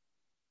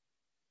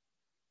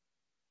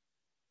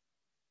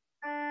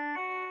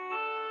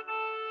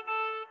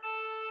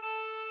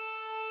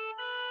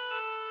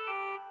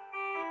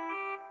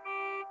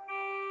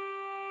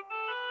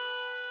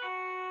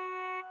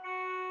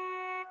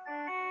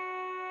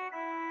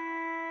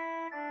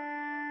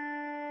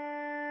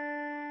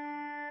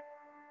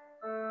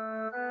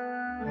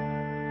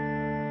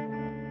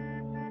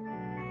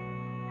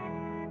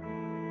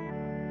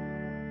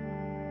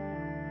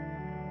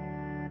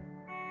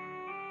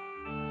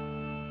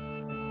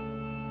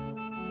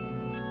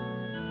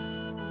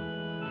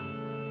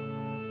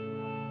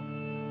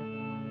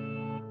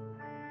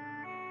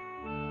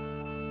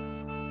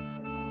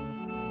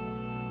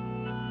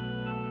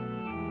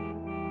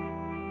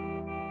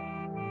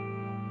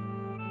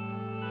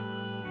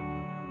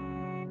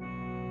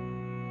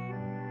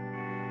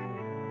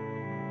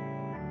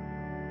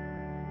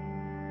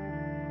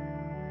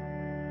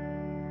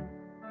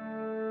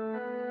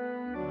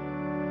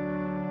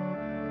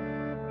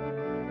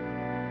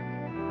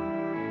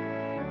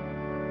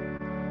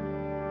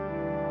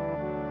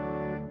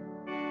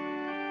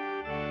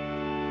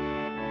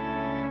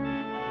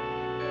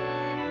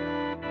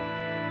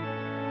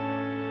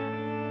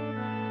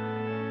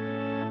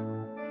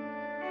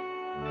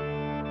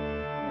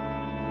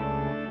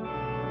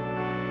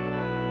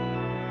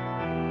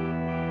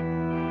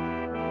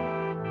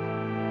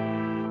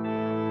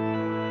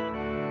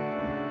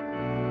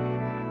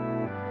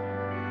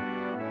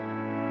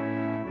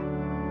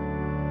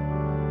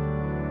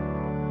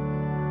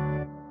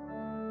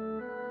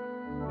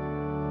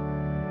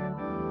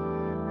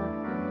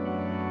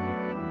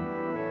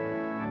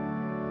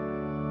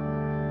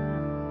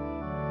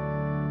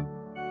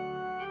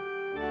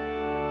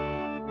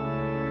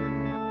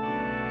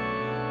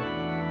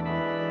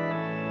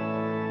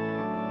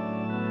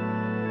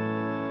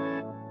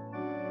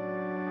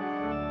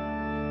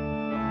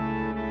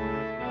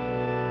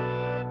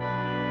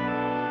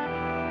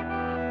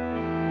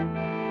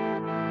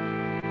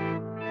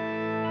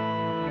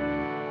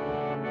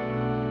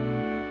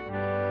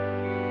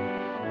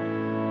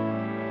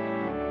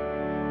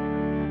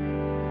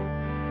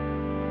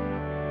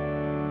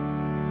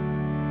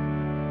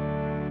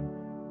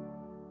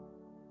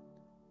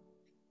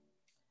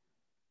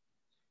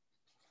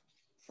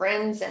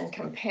 Friends and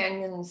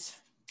companions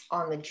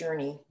on the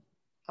journey,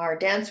 our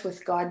dance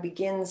with God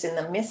begins in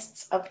the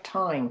mists of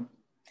time.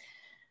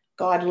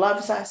 God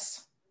loves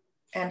us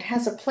and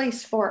has a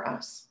place for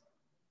us,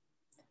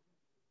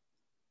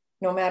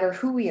 no matter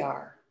who we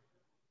are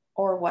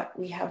or what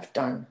we have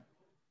done.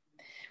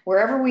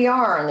 Wherever we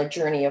are on the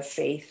journey of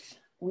faith,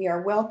 we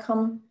are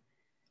welcome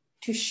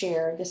to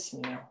share this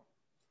meal,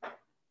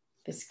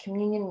 this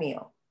communion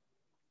meal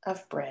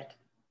of bread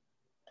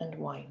and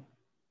wine.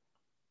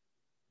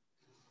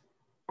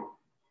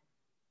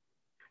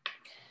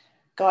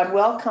 God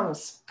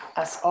welcomes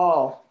us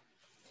all,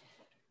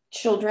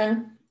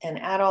 children and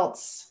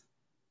adults,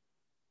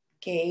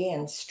 gay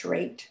and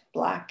straight,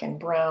 black and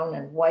brown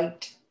and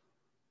white,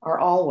 are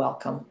all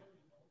welcome.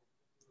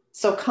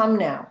 So come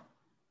now,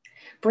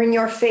 bring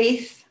your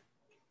faith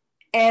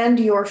and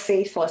your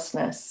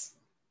faithlessness.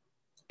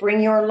 Bring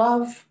your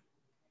love,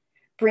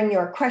 bring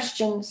your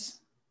questions,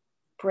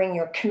 bring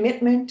your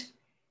commitment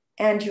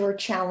and your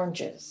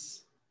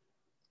challenges.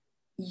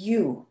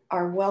 You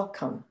are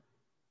welcome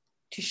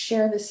to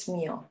share this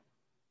meal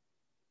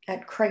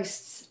at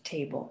Christ's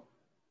table.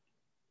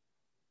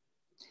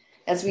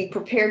 As we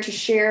prepare to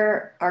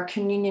share our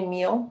communion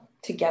meal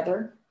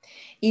together,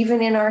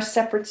 even in our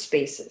separate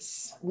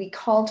spaces, we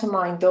call to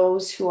mind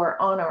those who are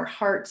on our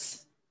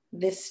hearts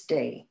this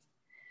day.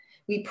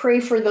 We pray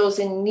for those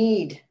in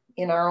need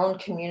in our own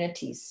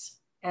communities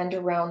and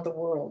around the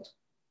world.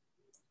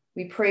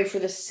 We pray for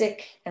the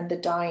sick and the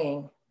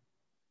dying.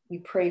 We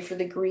pray for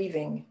the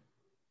grieving.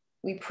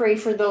 We pray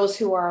for those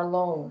who are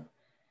alone,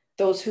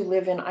 those who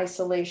live in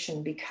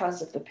isolation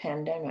because of the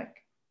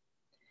pandemic.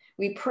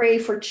 We pray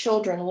for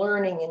children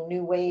learning in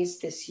new ways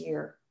this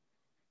year.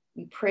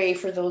 We pray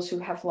for those who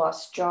have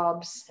lost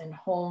jobs and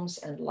homes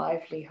and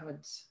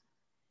livelihoods.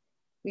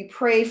 We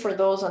pray for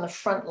those on the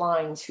front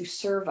lines who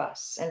serve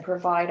us and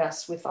provide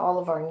us with all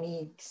of our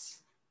needs.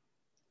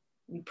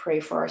 We pray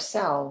for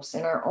ourselves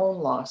and our own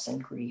loss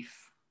and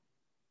grief.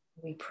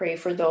 We pray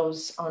for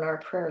those on our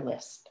prayer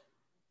list.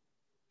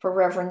 For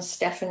Reverend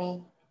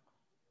Stephanie,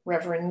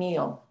 Reverend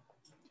Neil,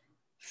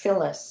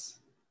 Phyllis,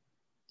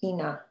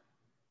 Ina,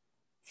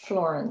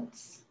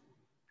 Florence,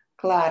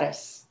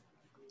 Gladys,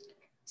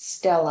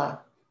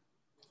 Stella,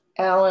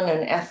 Alan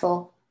and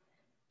Ethel,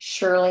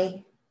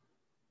 Shirley,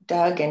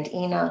 Doug and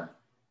Ina,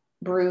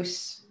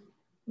 Bruce,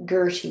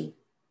 Gertie,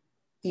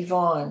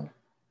 Yvonne,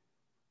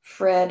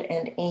 Fred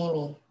and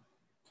Amy,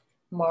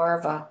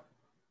 Marva,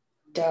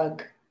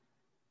 Doug,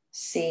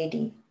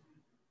 Sadie,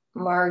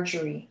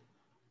 Marjorie,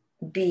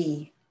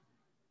 Bee,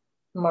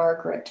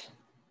 Margaret,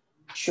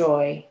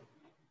 Joy,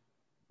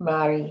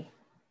 Mary,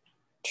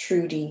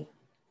 Trudy,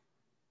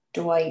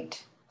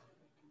 Dwight,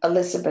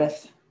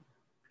 Elizabeth,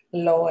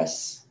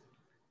 Lois,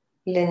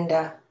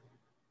 Linda,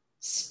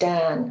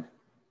 Stan,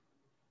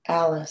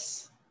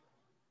 Alice,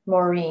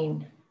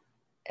 Maureen,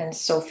 and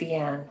Sophie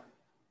Ann.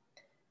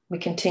 We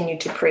continue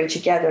to pray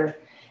together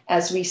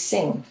as we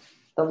sing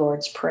the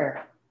Lord's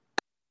Prayer.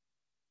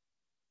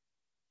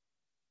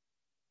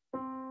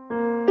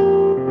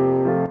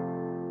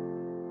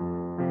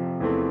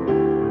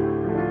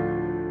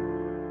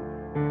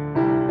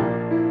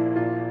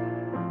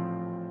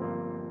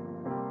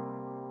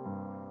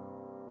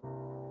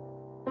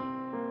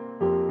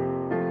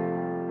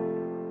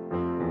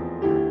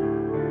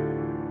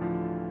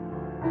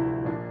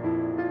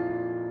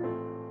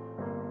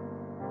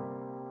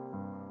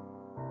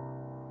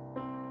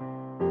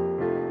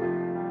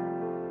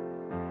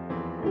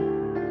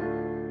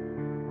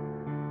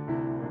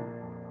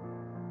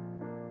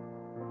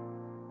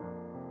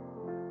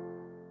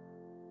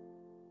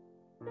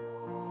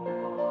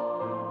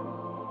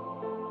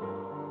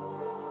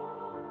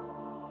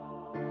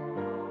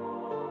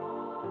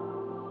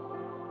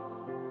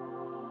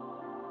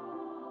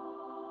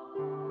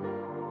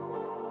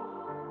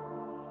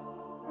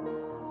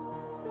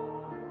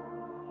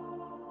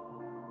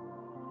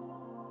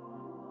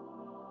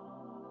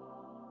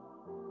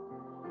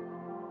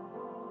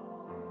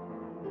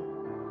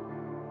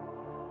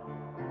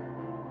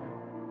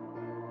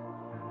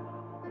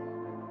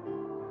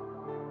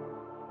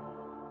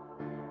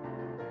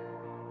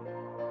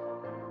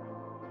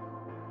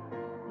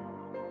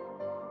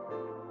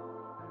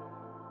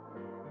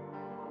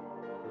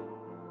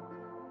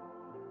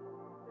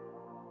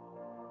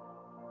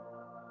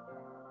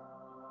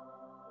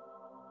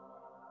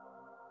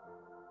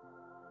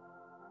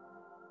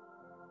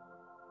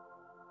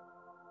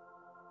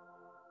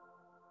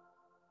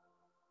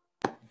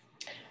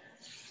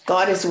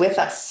 God is with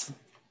us.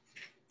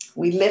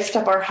 We lift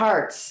up our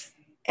hearts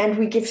and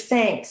we give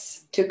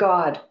thanks to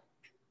God.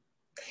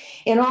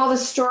 In all the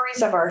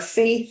stories of our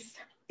faith,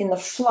 in the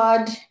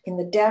flood, in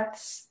the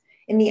depths,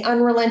 in the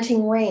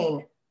unrelenting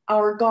rain,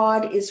 our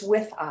God is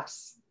with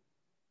us.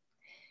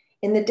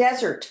 In the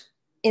desert,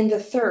 in the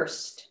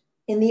thirst,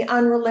 in the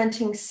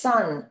unrelenting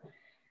sun,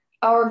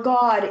 our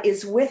God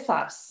is with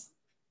us.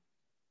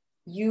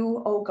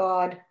 You, O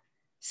God,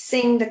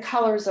 sing the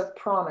colors of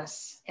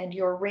promise, and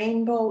your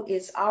rainbow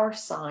is our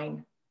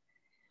sign.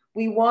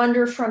 We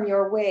wander from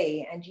your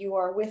way, and you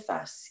are with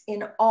us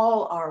in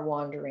all our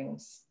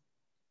wanderings.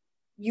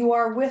 You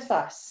are with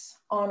us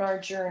on our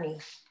journey.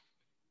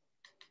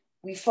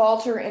 We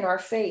falter in our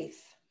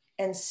faith,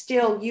 and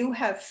still you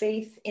have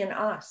faith in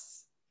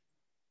us.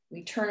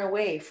 We turn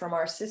away from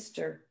our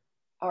sister,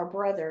 our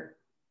brother,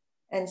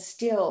 and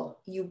still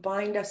you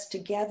bind us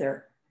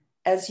together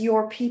as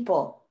your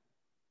people.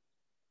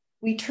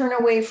 We turn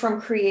away from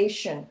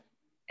creation,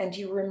 and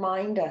you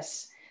remind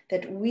us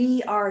that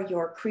we are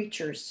your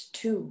creatures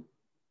too.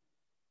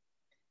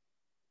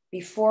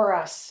 Before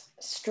us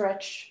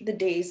stretch the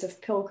days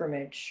of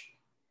pilgrimage.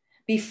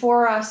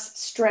 Before us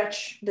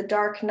stretch the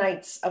dark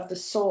nights of the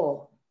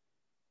soul.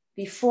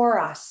 Before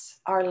us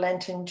our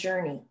Lenten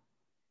journey.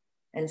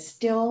 And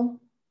still,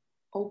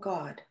 O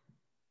God,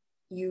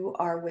 you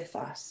are with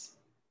us.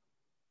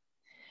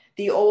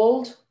 The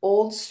old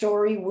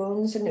story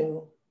wounds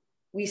anew.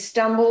 We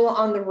stumble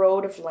on the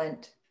road of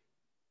Lent.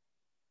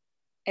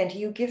 and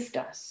you gift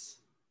us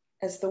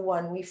as the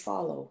one we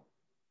follow,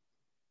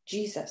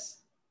 Jesus,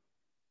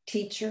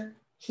 teacher,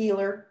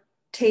 healer,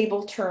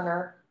 table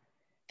turner,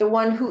 the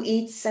one who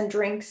eats and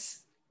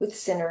drinks with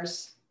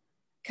sinners,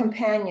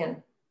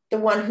 companion, the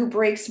one who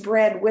breaks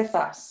bread with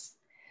us,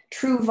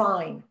 true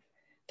vine,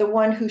 the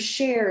one who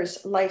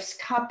shares life's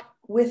cup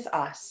with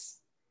us,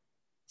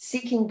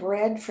 seeking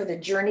bread for the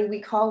journey we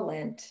call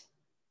Lent,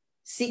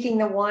 seeking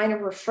the wine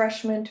of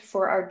refreshment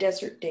for our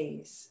desert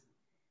days.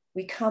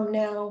 We come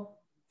now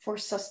for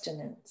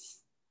sustenance.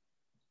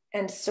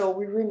 And so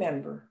we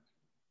remember,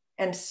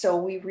 and so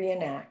we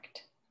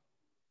reenact,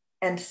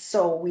 and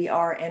so we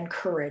are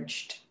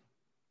encouraged.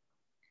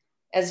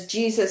 As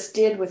Jesus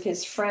did with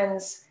his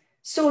friends,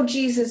 so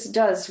Jesus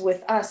does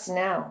with us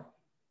now.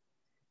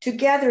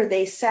 Together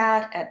they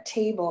sat at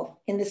table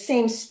in the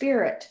same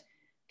spirit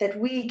that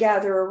we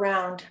gather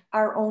around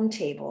our own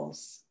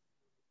tables.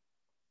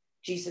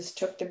 Jesus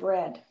took the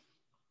bread.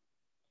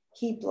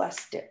 He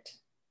blessed it.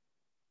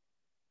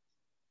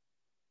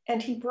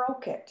 And he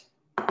broke it.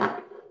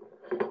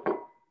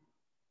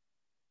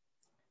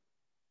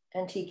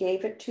 And he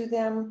gave it to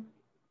them,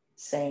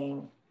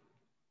 saying,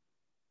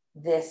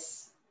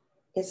 "This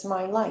is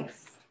my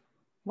life,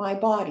 my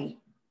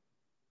body,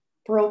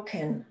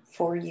 broken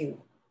for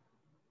you."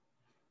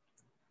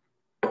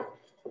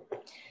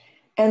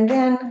 And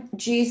then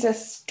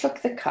Jesus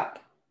took the cup.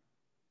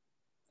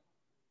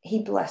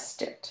 He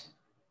blessed it.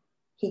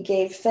 He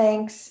gave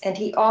thanks and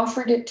he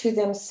offered it to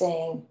them,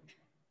 saying,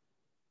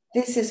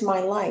 "This is my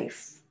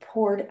life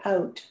poured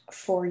out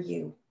for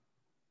you.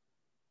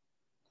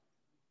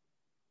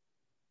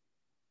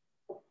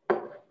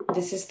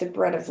 This is the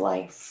bread of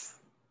life.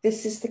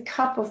 This is the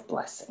cup of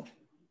blessing.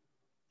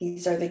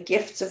 These are the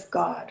gifts of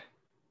God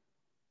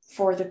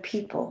for the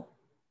people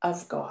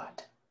of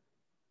God.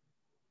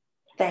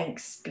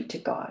 Thanks be to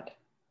God.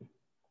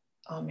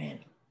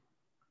 Amen."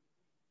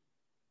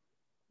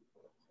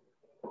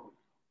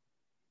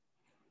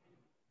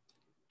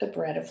 The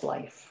bread of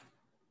life.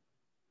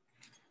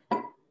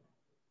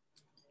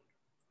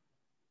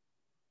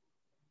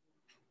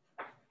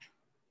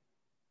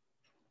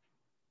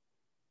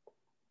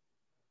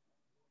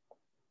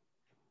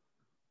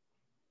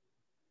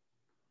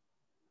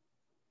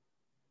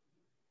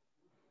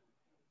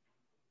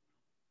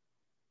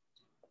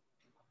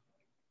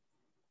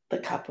 The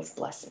cup of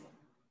blessing.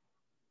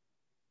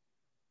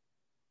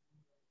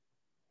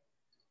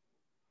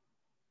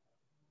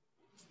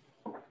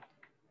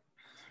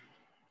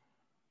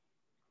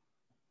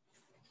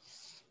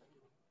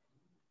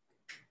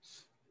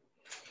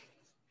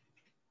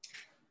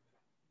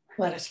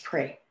 Let us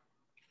pray.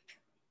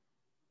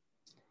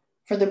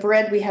 For the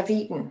bread we have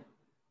eaten,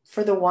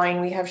 for the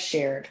wine we have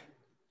shared,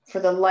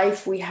 for the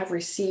life we have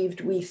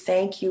received, we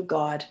thank you,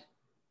 God.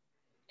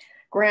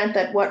 Grant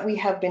that what we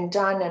have been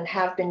done and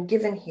have been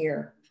given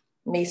here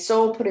may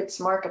so put its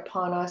mark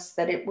upon us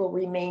that it will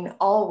remain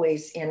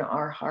always in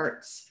our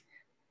hearts.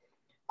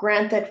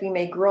 Grant that we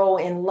may grow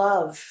in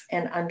love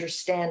and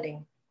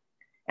understanding,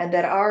 and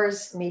that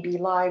ours may be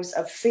lives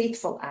of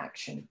faithful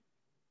action.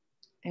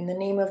 In the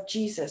name of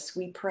Jesus,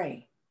 we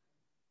pray.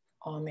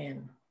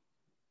 Amen.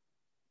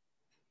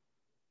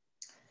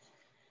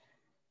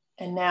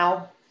 And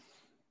now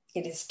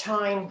it is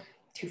time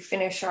to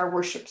finish our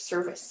worship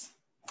service.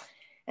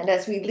 And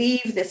as we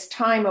leave this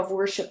time of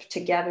worship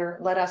together,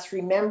 let us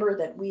remember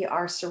that we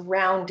are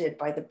surrounded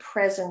by the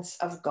presence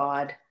of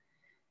God.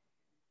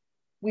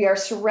 We are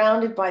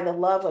surrounded by the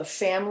love of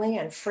family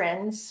and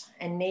friends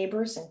and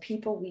neighbors and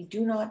people we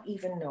do not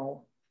even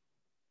know.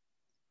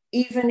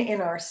 Even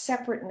in our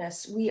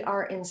separateness, we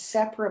are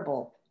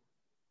inseparable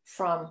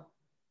from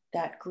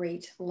that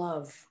great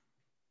love.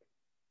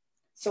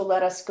 So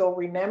let us go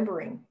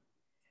remembering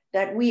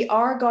that we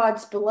are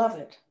God's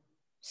beloved,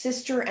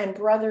 sister and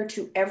brother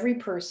to every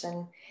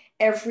person,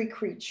 every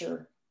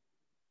creature,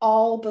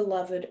 all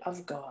beloved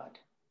of God.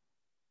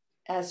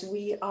 As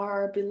we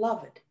are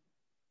beloved,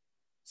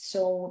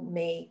 so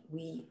may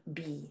we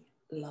be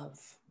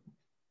love.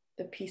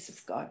 The peace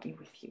of God be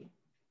with you.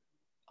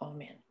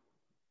 Amen.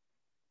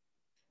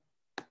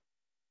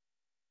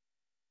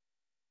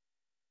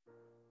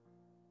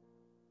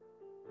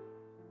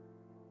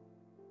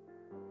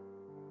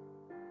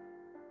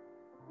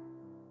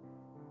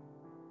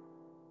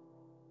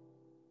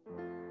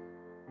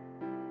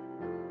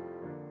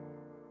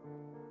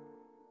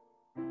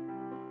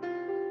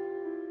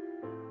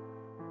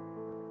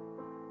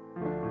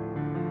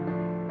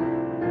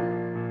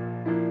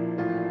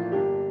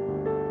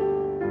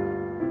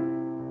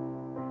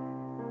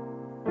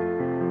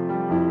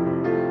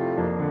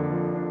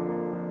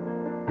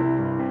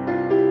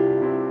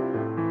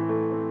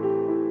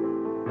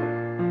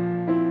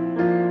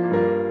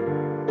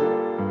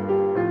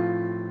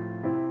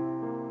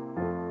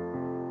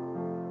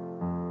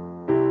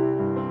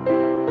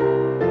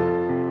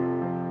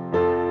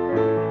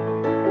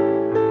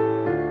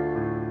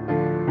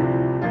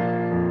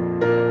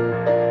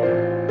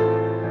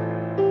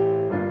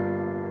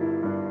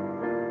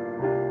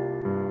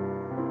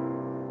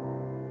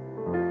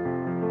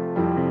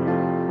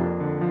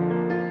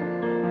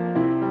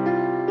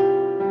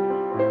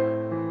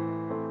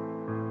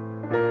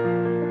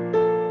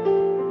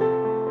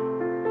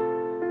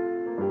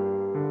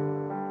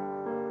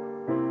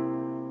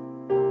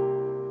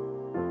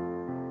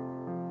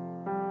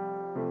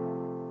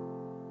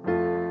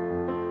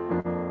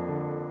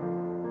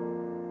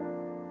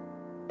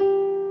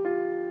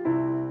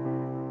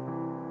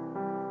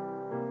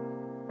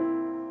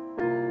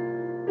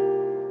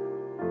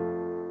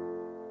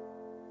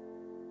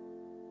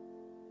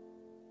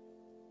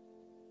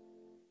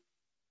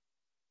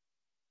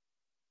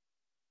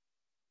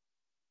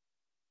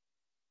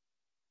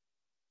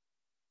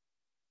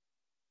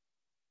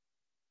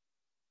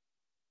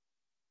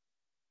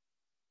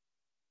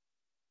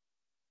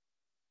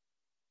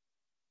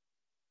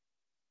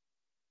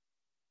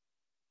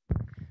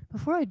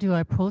 Before I do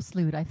our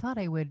postlude, I thought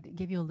I would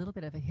give you a little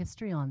bit of a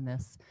history on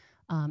this,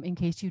 in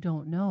case you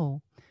don't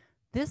know.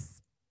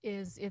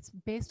 It's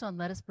based on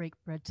Let Us Break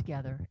Bread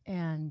Together,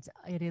 and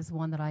it is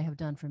one that I have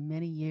done for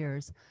many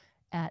years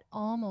at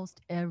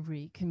almost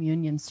every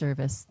communion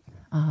service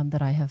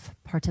that I have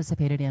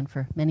participated in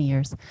for many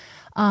years.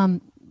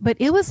 But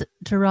it was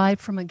derived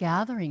from a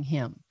gathering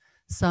hymn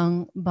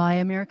sung by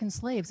American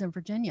slaves in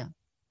Virginia.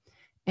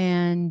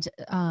 And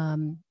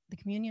the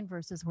communion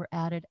verses were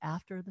added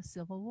after the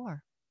Civil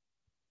War.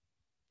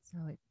 So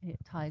it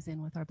ties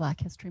in with our Black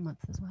History Month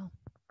as well.